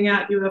kept pointing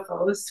out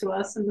UFOs to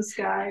us in the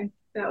sky.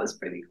 That was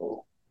pretty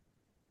cool.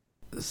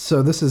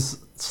 So this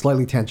is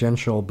slightly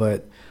tangential,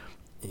 but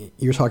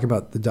you're talking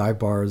about the dive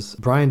bars.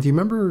 Brian, do you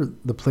remember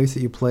the place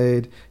that you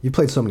played? You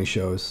played so many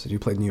shows. You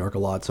played New York a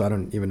lot, so I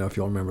don't even know if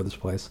you'll remember this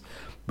place.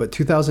 But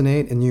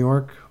 2008 in New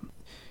York,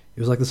 it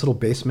was like this little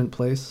basement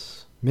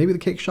place. Maybe the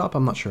cake shop?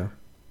 I'm not sure.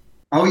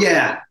 Oh,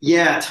 yeah,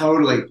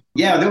 totally.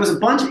 Yeah, there was a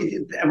bunch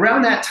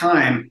around that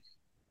time.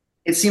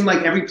 It seemed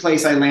like every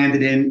place I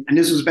landed in, and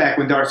this was back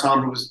when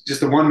Darsombra was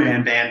just a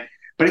one-man band,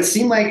 but it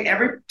seemed like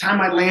every time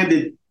I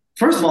landed,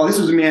 first of all, this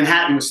was in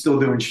Manhattan, was still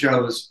doing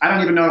shows. I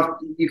don't even know if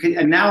you could,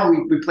 and now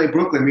we play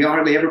Brooklyn. We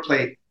hardly ever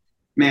play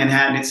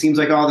Manhattan. It seems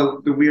like all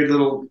the weird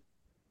little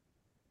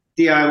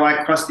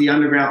DIY crusty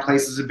underground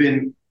places have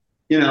been,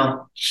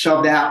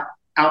 shoved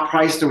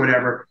outpriced or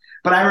whatever.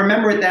 But I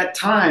remember at that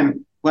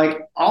time,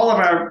 like all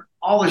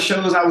the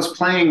shows I was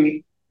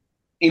playing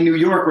in New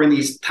York were in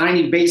these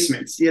tiny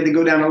basements. You had to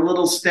go down a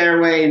little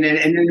stairway, and then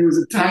there was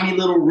a tiny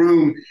little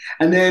room,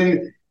 and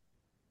then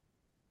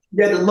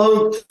you had to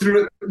load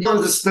through.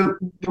 The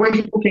way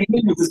people came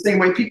in was the same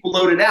way people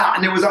loaded out,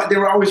 and they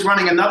were always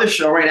running another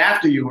show right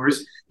after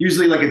yours,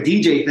 usually like a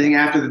DJ thing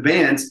after the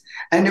bands.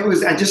 And it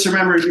was, I just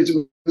remember it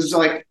was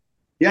like,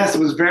 yes, it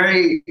was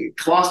very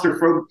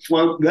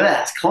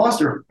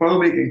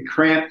claustrophobic and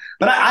cramped.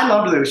 But I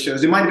loved those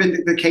shows. It might have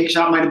been the cake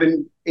shop, might have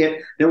been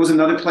it. There was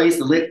another place,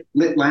 the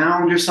Lit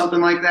Lounge or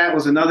something like that,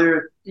 was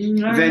another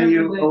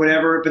venue or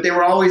whatever. But they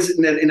were always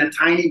in a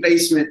tiny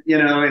basement, in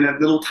a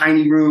little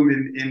tiny room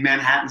in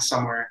Manhattan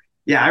somewhere.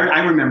 Yeah,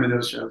 I remember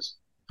those shows.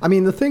 I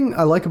mean, the thing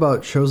I like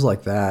about shows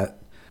like that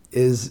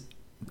is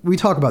we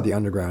talk about the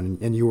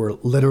underground, and you were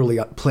literally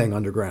playing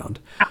underground.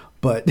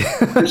 But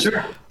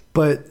sure.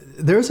 But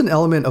there's an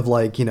element of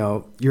like,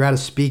 you're at a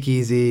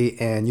speakeasy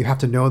and you have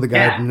to know the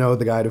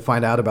guy to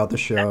find out about the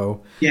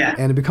show. Yeah.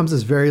 And it becomes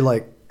this very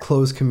like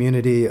close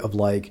community of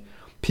like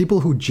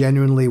people who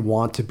genuinely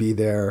want to be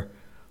there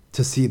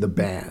to see the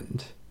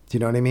band. Do you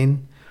know what I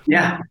mean?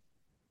 Yeah,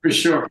 for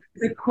sure.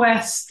 The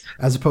quest.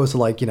 As opposed to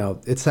like,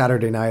 it's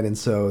Saturday night and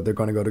so they're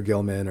going to go to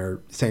Gilman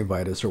or St.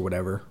 Vitus or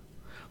whatever.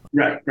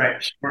 Right,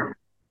 sure.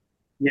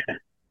 Yeah.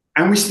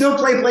 And we still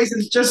play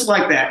places just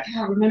like that.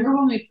 Yeah, remember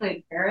when we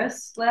played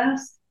Paris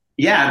last?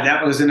 Yeah,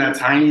 that was in a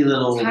tiny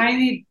little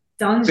tiny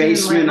dungeon,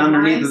 basement like a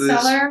underneath wine of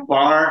this cellar.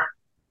 bar.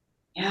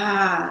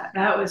 Yeah,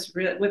 that was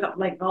real with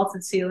like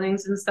vaulted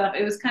ceilings and stuff.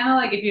 It was kind of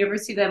like if you ever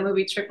see that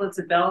movie Triplets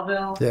of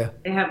Belleville. Yeah.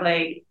 They have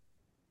like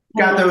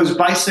Got those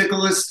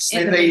bicyclists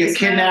in that the they get basement.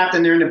 kidnapped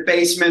and they're in the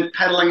basement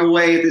pedaling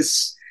away at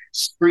this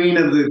screen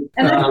of the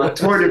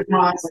Tour de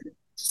France, like,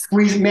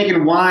 squeezing,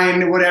 making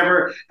wine or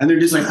whatever, and they're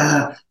just like,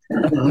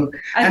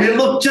 and it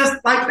looked just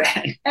like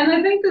that. And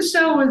I think the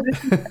show was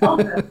in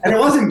Belleville. And it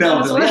was in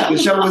Belleville. Yeah, the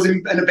show was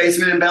in a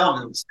basement in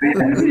Belleville.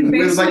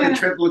 It was like the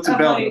triplets of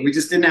Belleville. We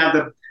just didn't have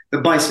the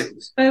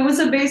bicycles. But it was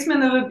a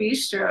basement of a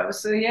bistro.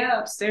 So yeah,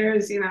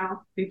 upstairs, you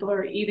know, people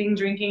are eating,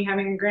 drinking,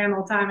 having a grand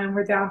old time, and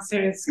we're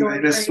downstairs going In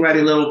a crazy.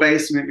 sweaty little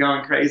basement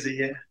going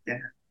crazy. Yeah.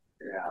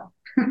 Yeah.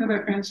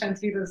 Another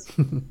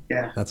Franchentitas.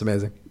 Yeah. That's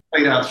amazing.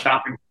 Played out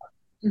shopping.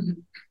 And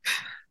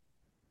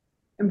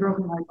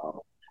broken light bulb.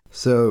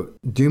 So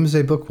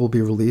Doomsday Book will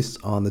be released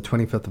on the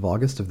 25th of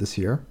August of this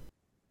year.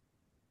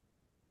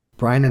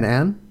 Brian and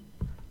Anne,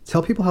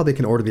 tell people how they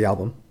can order the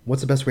album.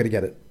 What's the best way to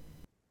get it?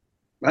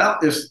 Well,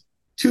 there's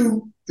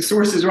two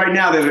sources right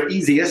now that are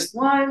easiest.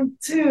 1,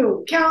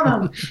 2, count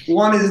them.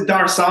 One is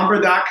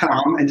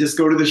darsombra.com and just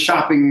go to the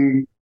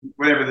shopping,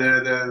 whatever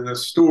the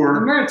store.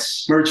 The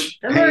merch. Merch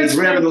The page, merch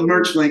whatever the page.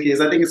 merch link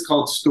is. I think it's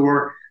called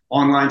store,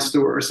 online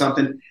store or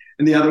something.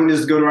 And the other one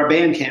is to go to our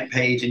Bandcamp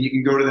page and you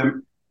can go to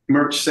the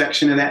merch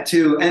section of that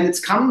too. And it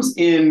comes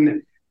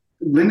in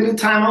limited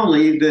time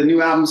only. The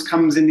new albums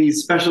comes in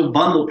these special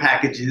bundle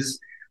packages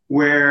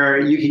where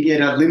you can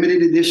get a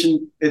limited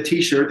edition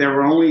t-shirt that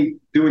we're only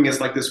doing as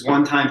like this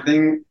one-time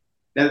thing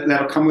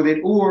that'll come with it,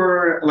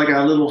 or like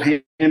a little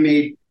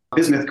handmade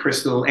bismuth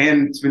crystal.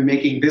 And it's been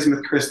making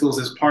bismuth crystals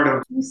as part of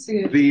Let me see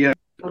it. the A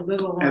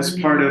little one. as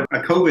part of a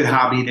COVID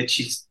hobby that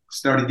she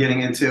started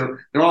getting into.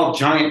 They're all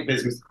giant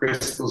bismuth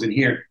crystals in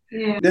here.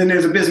 Yeah. Then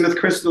there's a bismuth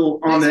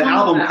crystal on This the one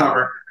album on the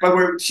cover,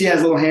 but she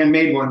has little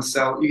handmade ones,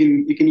 so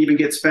you can even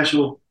get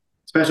special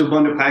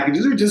bundle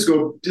packages, or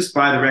just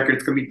buy the record.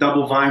 It's gonna be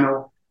double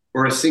vinyl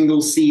or a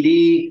single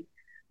CD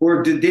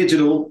or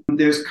digital.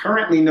 There's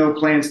currently no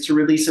plans to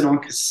release it on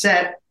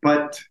cassette,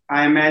 but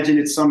I imagine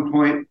at some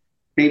point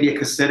maybe a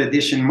cassette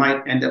edition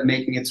might end up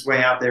making its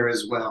way out there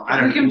as well. I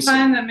don't know. We can We'll see.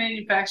 find the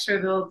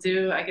manufacturer. They'll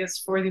do, I guess,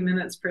 40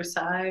 minutes per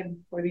side,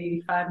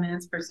 45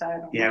 minutes per side.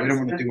 Yeah, we don't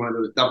want to do one of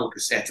those double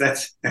cassettes.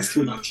 That's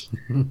too much.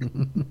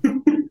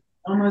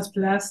 Almost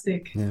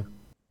plastic. Yeah.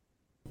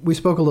 We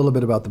spoke a little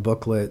bit about the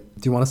booklet.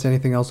 Do you want to say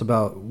anything else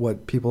about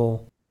what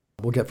people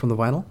will get from the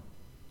vinyl?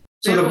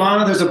 So the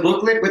vinyl, there's a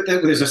booklet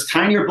there's this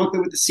tinier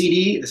booklet with the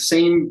CD. The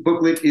same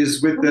booklet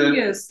is with Let me the.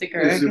 get a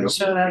sticker. I can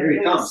show that. Here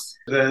it comes.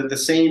 The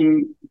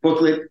same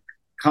booklet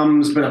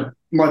comes, but a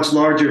much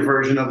larger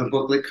version of the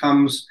booklet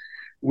comes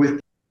with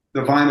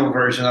the vinyl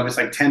version of it. It's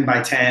like 10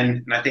 by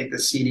 10, and I think the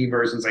CD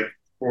version is like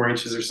 4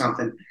 inches or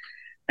something.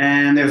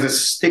 And there's a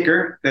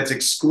sticker that's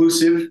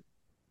exclusive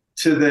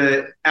to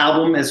the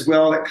album as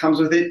well that comes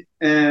with it,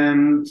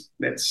 and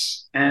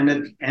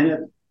a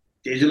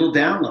digital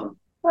download.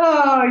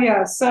 Oh,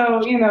 yeah.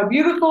 So, you know,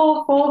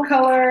 beautiful, full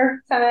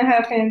color,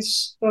 10.5-inch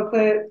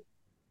booklet.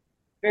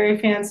 Very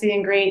fancy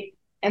and great.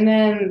 And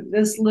then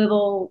this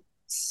little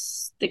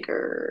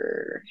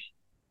sticker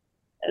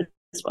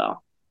as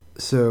well.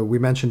 So we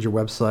mentioned your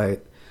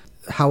website.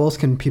 How else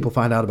can people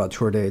find out about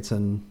tour dates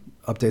and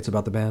updates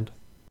about the band?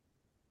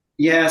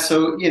 Yeah,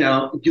 so,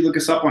 if you look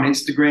us up on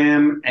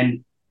Instagram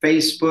and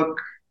Facebook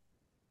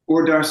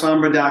or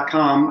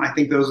darsombra.com, I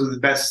think those are the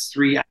best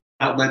three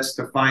outlets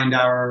to find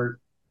our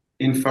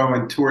info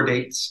and tour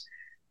dates.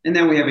 And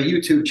then we have a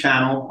YouTube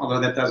channel,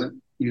 although that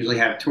doesn't usually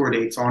have tour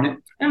dates on it.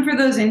 And for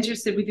those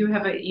interested, we do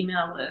have an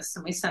email list,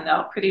 and we send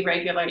out pretty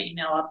regular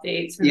email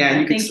updates. And Yeah, I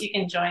you can think you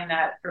can join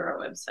that through our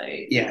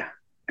website. Yeah,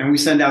 and we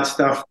send out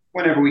stuff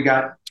whenever we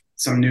got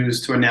some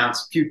news to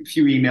announce, few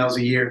emails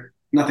a year,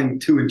 nothing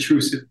too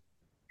intrusive.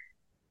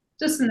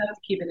 Just enough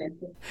to keep it in.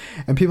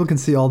 And people can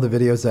see all the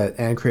videos that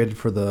Anne created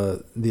for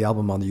the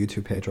album on the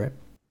YouTube page, right?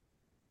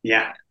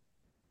 Yeah.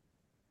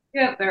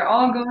 Yep, they're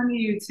all going to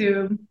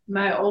YouTube.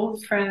 My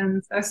old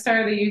friends, I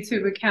started a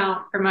YouTube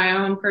account for my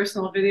own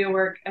personal video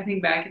work, I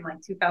think back in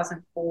like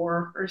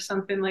 2004 or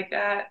something like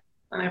that,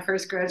 when I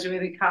first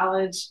graduated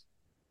college,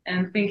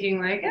 and thinking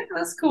like, yeah,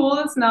 that's cool,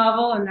 that's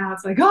novel. And now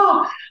it's like,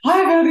 oh,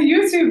 I've had a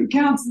YouTube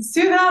account since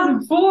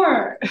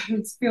 2004.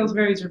 It feels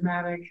very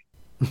dramatic.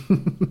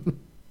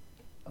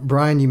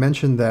 Brian, you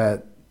mentioned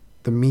that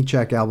the Meat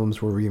Jack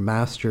albums were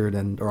remastered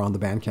and are on the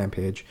Bandcamp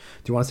page.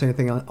 Do you want to say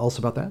anything else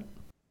about that?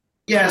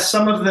 Yeah,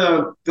 some of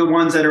the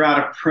ones that are out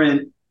of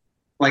print,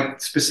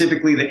 like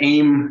specifically the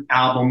AIM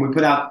album, we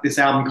put out this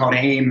album called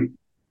AIM.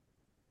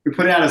 We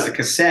put it out as a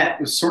cassette.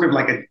 It was sort of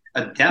like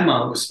a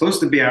demo. It was supposed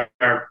to be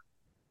our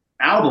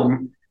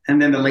album. And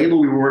then the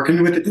label we were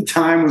working with at the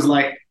time was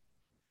like,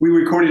 we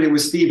recorded it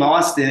with Steve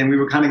Austin, and we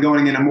were kind of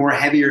going in a more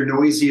heavier,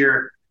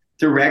 noisier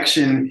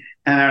direction.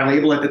 And our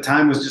label at the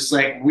time was just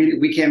like,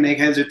 we can't make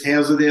heads or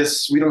tails of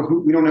this. We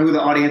don't know who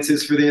the audience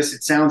is for this.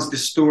 It sounds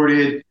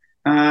distorted.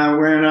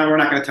 We're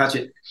not going to touch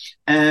it.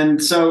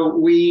 And so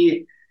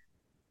we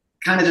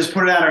kind of just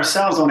put it out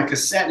ourselves on a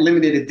cassette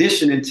limited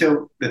edition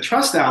until the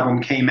Trust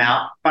album came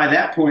out. By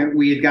that point,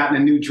 we had gotten a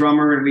new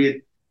drummer and we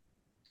had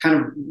kind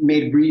of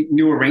made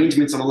new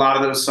arrangements of a lot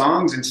of those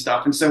songs and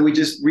stuff. And so we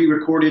just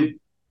re-recorded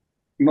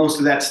most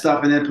of that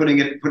stuff and then put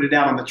it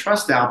out on the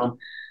Trust album.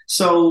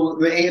 So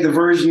the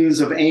versions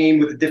of AIM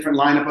with a different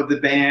lineup of the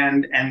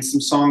band and some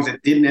songs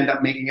that didn't end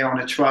up making it on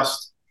a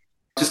Trust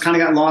just kind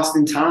of got lost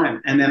in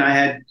time. And then I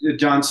had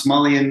John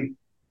Smullian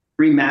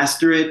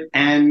remaster it,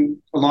 and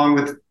along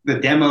with the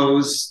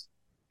demos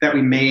that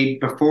we made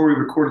before we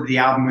recorded the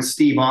album with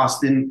Steve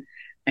Austin,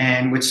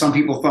 and which some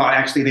people thought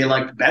actually they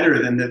liked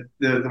better than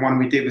the one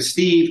we did with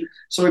Steve.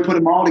 So we put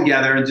them all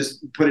together and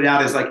just put it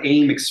out as like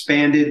AIM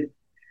expanded.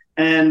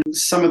 And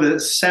some of the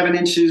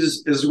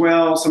 7-inches as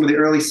well, some of the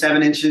early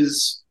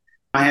 7-inches,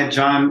 I had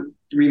John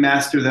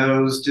remaster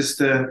those just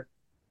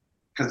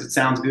because it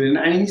sounds good.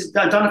 And he's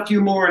done a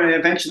few more, and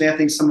eventually I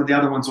think some of the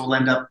other ones will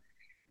end up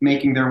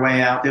making their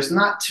way out. There's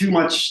not too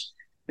much.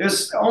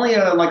 There's only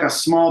like a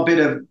small bit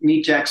of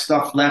Meat Jack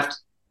stuff left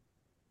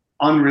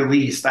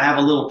unreleased. I have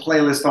a little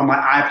playlist on my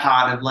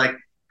iPod of like,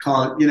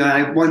 call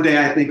it, one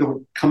day I think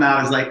it'll come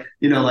out as like,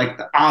 like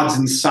the odds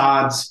and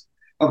sods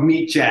of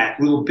Meat Jack,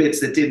 little bits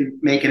that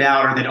didn't make it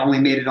out or that only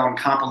made it on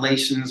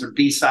compilations or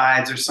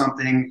B-sides or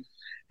something.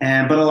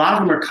 But a lot of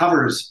them are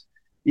covers,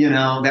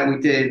 that we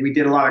did. We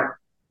did a lot of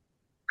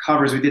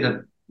covers. We did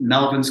a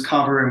Melvin's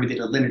cover and we did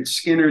a Lynyrd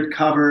Skynyrd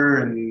cover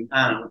and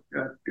I don't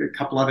know, a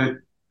couple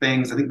other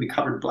things. I think we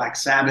covered Black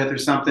Sabbath or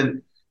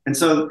something. And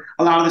so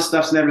a lot of this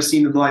stuff's never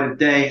seen the light of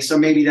day. So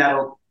maybe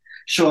that'll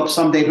show up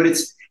someday, but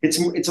it's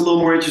a little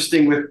more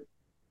interesting with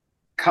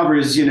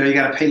covers, you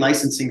got to pay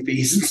licensing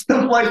fees and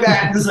stuff like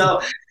that.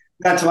 So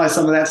that's why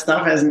some of that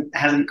stuff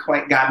hasn't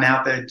quite gotten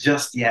out there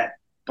just yet.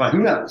 But who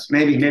knows?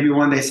 Maybe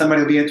one day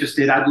somebody will be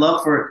interested. I'd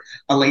love for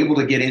a label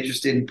to get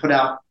interested and put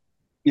out,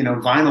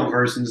 vinyl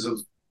versions of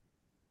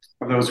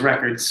those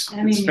records,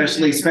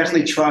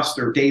 especially Trust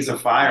or Days of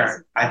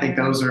Fire. I think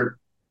those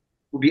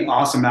would be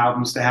awesome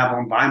albums to have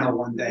on vinyl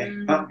one day.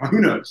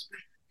 Who knows?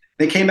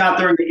 They came out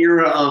during the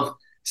era of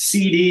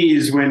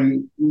CDs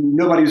when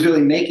nobody was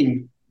really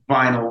making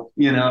vinyl,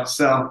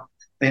 so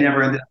they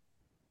never ended up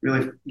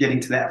really getting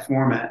to that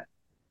format.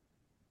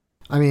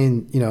 I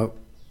mean,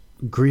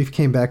 grief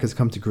came back has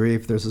come to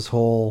grief. There's this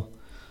whole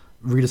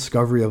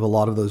rediscovery of a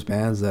lot of those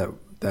bands that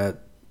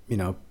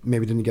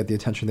maybe didn't get the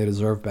attention they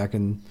deserved back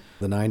in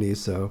the 90s.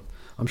 So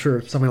I'm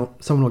sure someone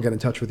will get in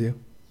touch with you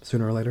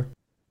sooner or later.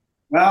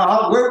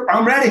 Well,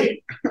 I'm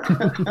ready.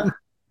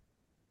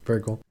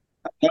 Very cool.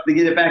 I'd love to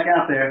get it back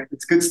out there.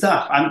 It's good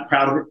stuff. I'm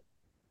proud of it.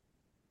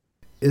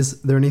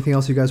 Is there anything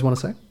else you guys want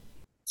to say?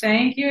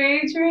 Thank you,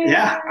 Adrian.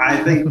 Yeah,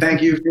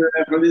 thank you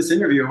for this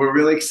interview. We're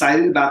really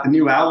excited about the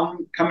new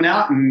album coming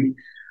out, and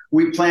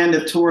we plan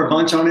to tour a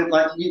bunch on it.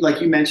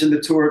 Like you mentioned, the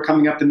tour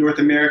coming up, the North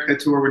America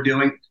tour we're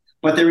doing.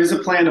 But there is a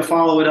plan to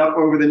follow it up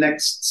over the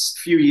next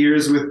few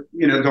years with,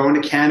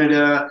 going to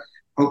Canada,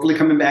 hopefully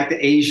coming back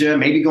to Asia,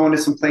 maybe going to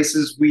some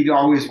places we'd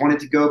always wanted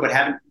to go but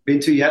haven't been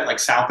to yet, like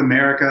South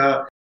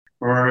America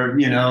or,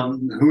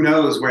 who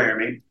knows where,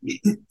 maybe.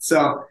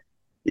 So,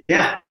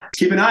 yeah,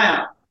 keep an eye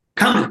out.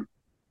 Coming.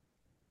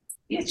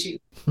 Get you.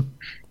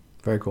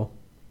 Very cool.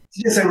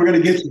 Just say we're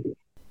going to get you.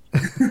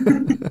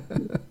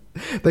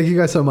 Thank you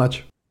guys so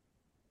much.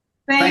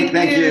 Thank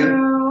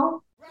you.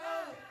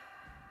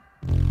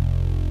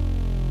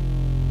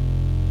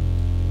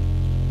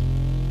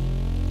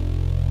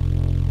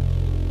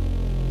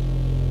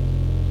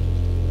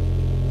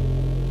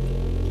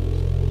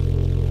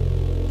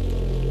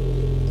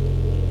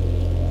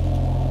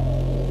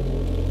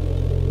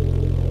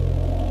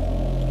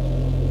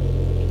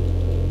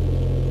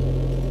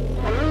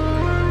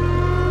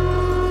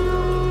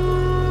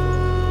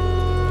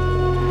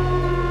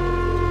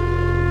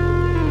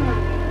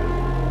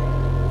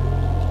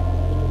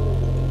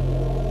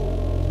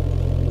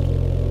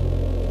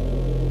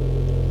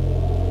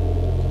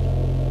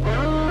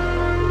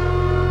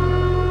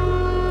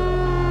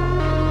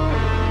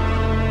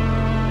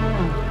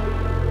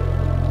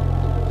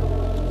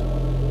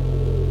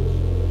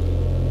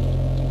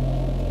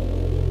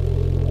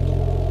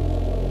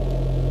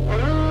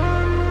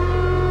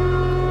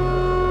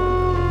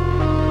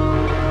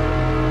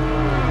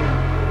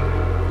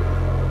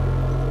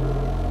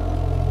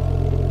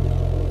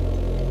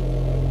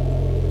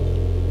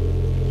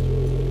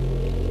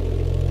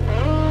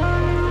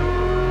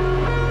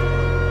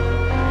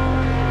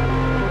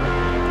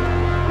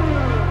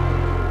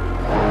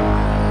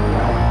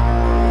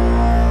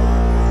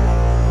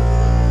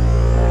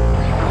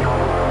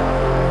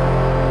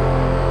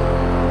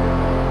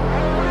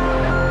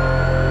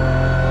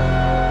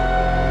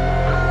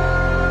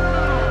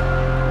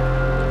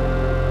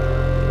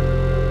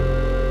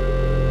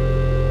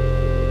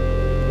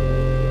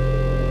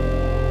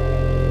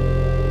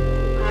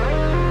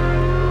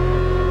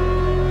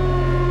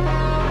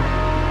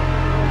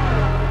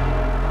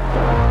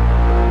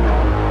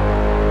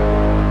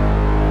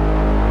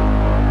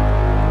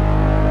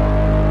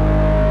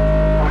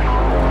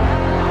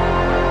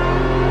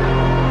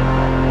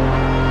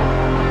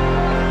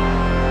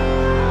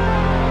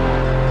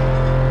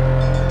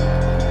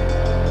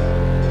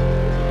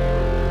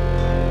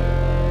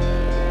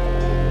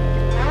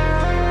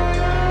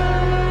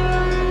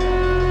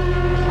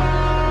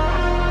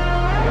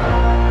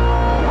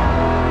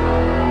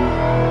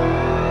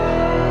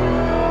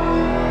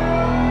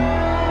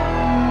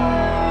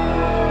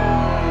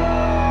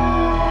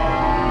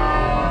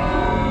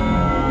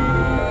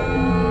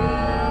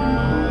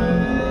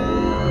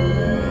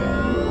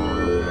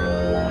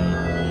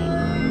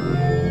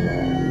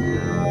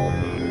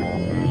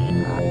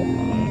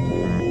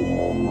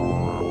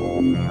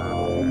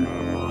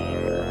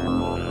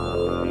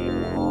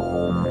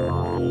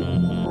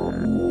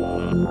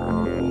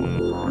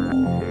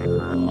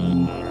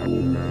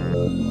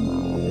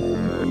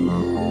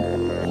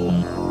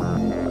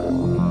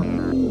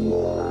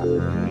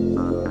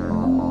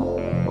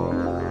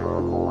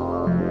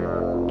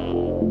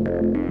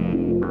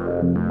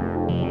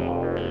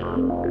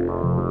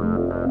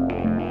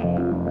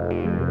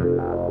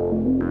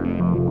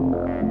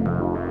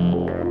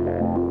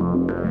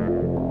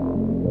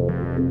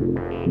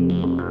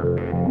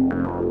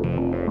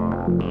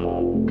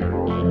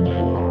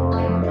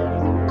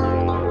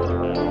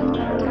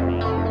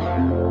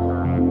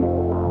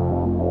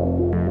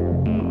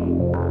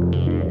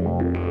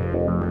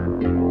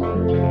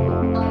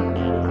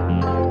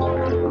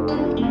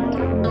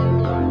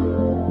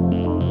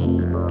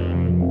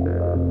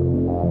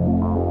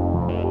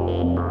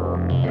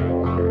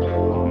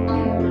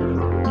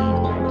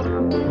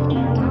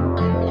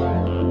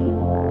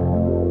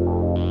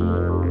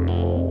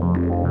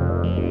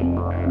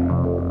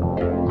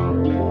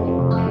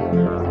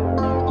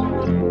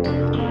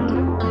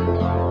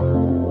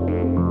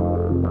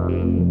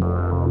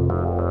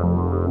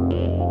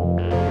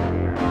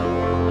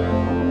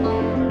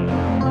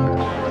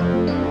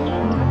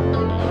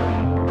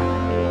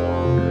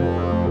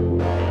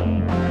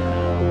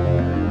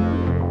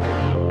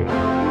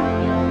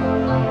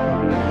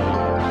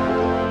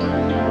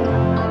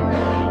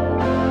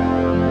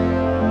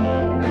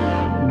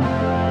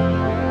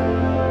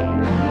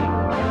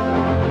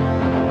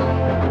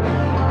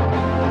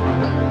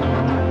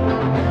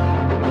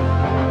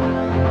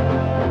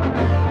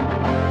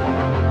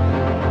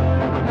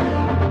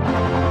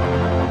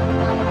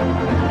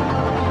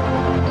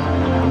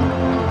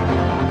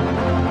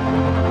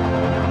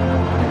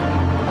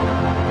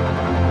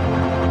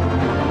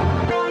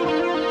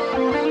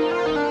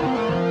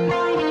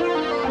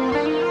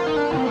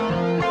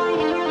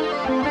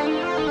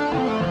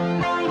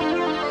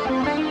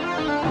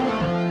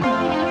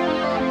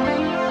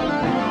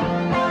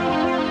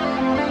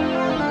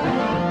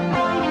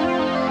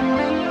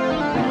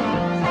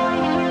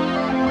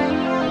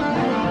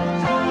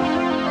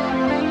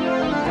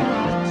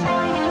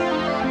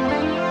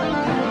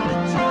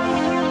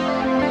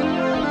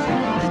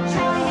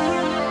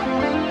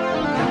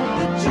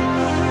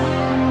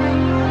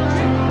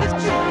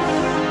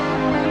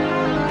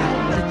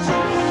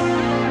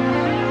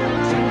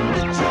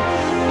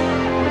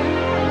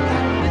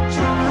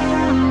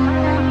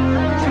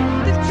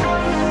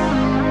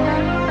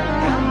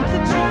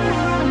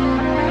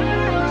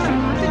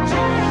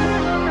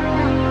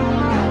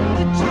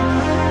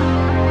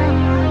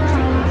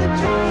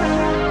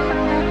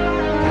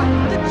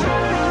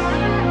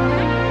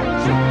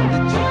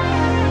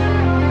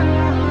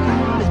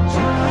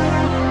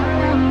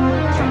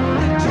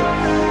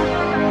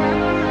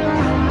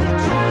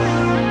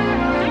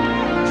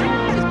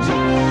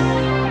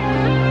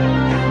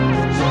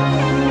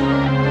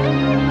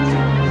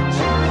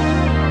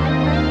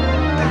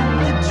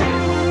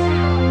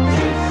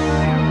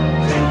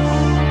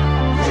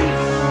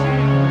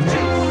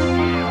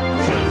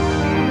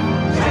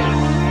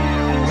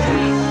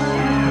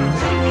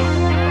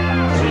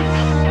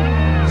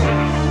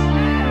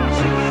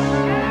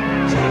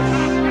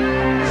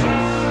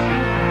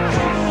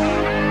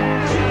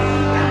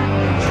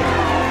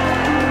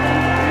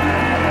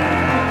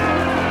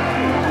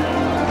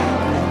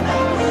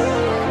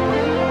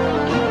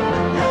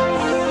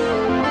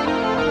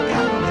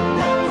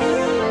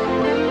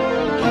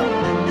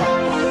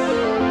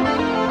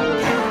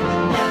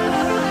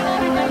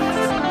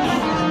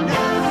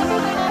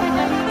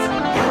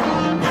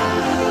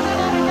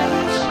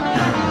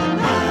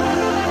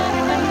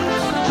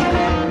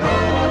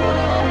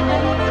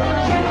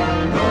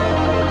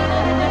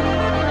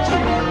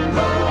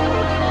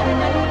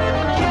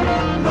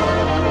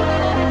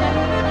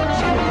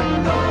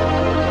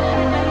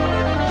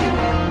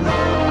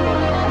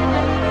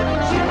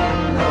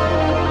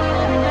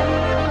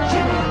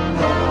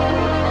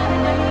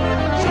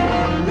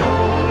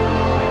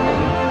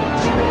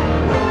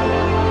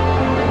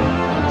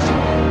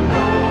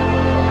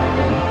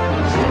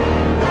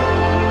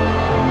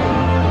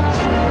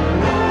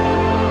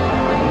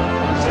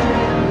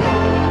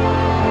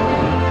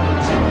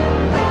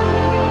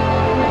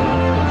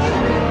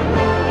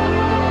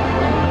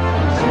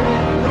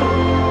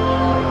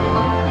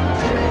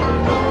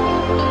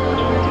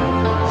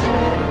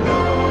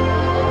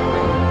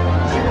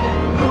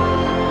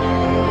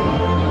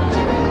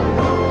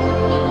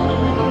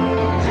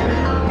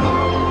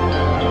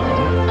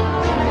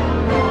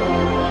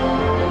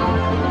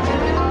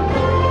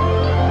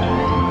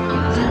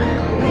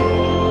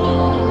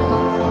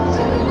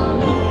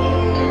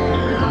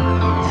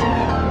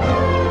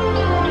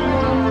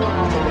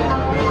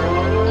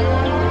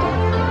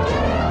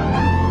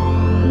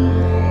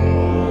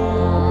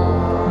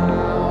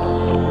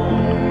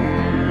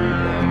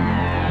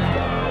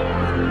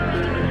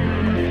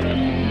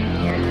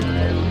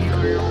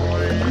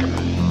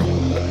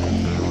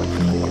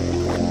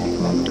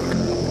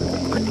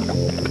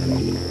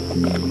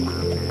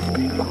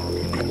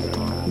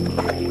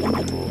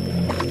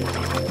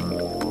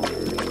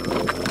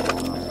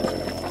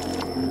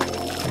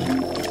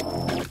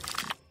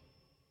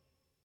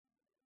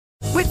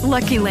 With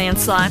Lucky Land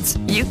Slots,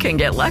 you can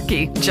get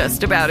lucky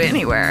just about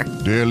anywhere.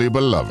 Dearly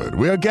beloved,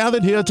 we are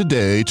gathered here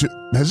today to...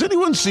 Has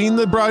anyone seen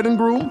the bride and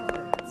groom?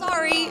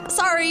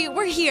 Sorry,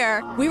 we're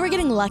here. We were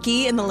getting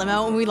lucky in the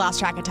limo and we lost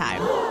track of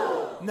time.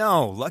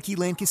 No, Lucky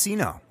Land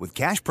Casino, with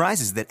cash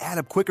prizes that add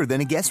up quicker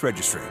than a guest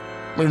registry.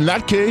 In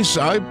that case,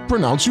 I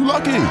pronounce you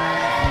lucky.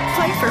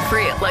 Play for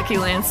free at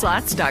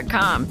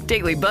LuckyLandSlots.com.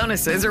 Daily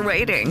bonuses are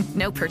waiting.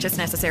 No purchase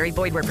necessary.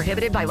 Void where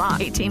prohibited by law.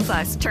 18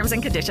 plus. Terms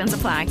and conditions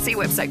apply. See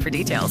website for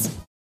details.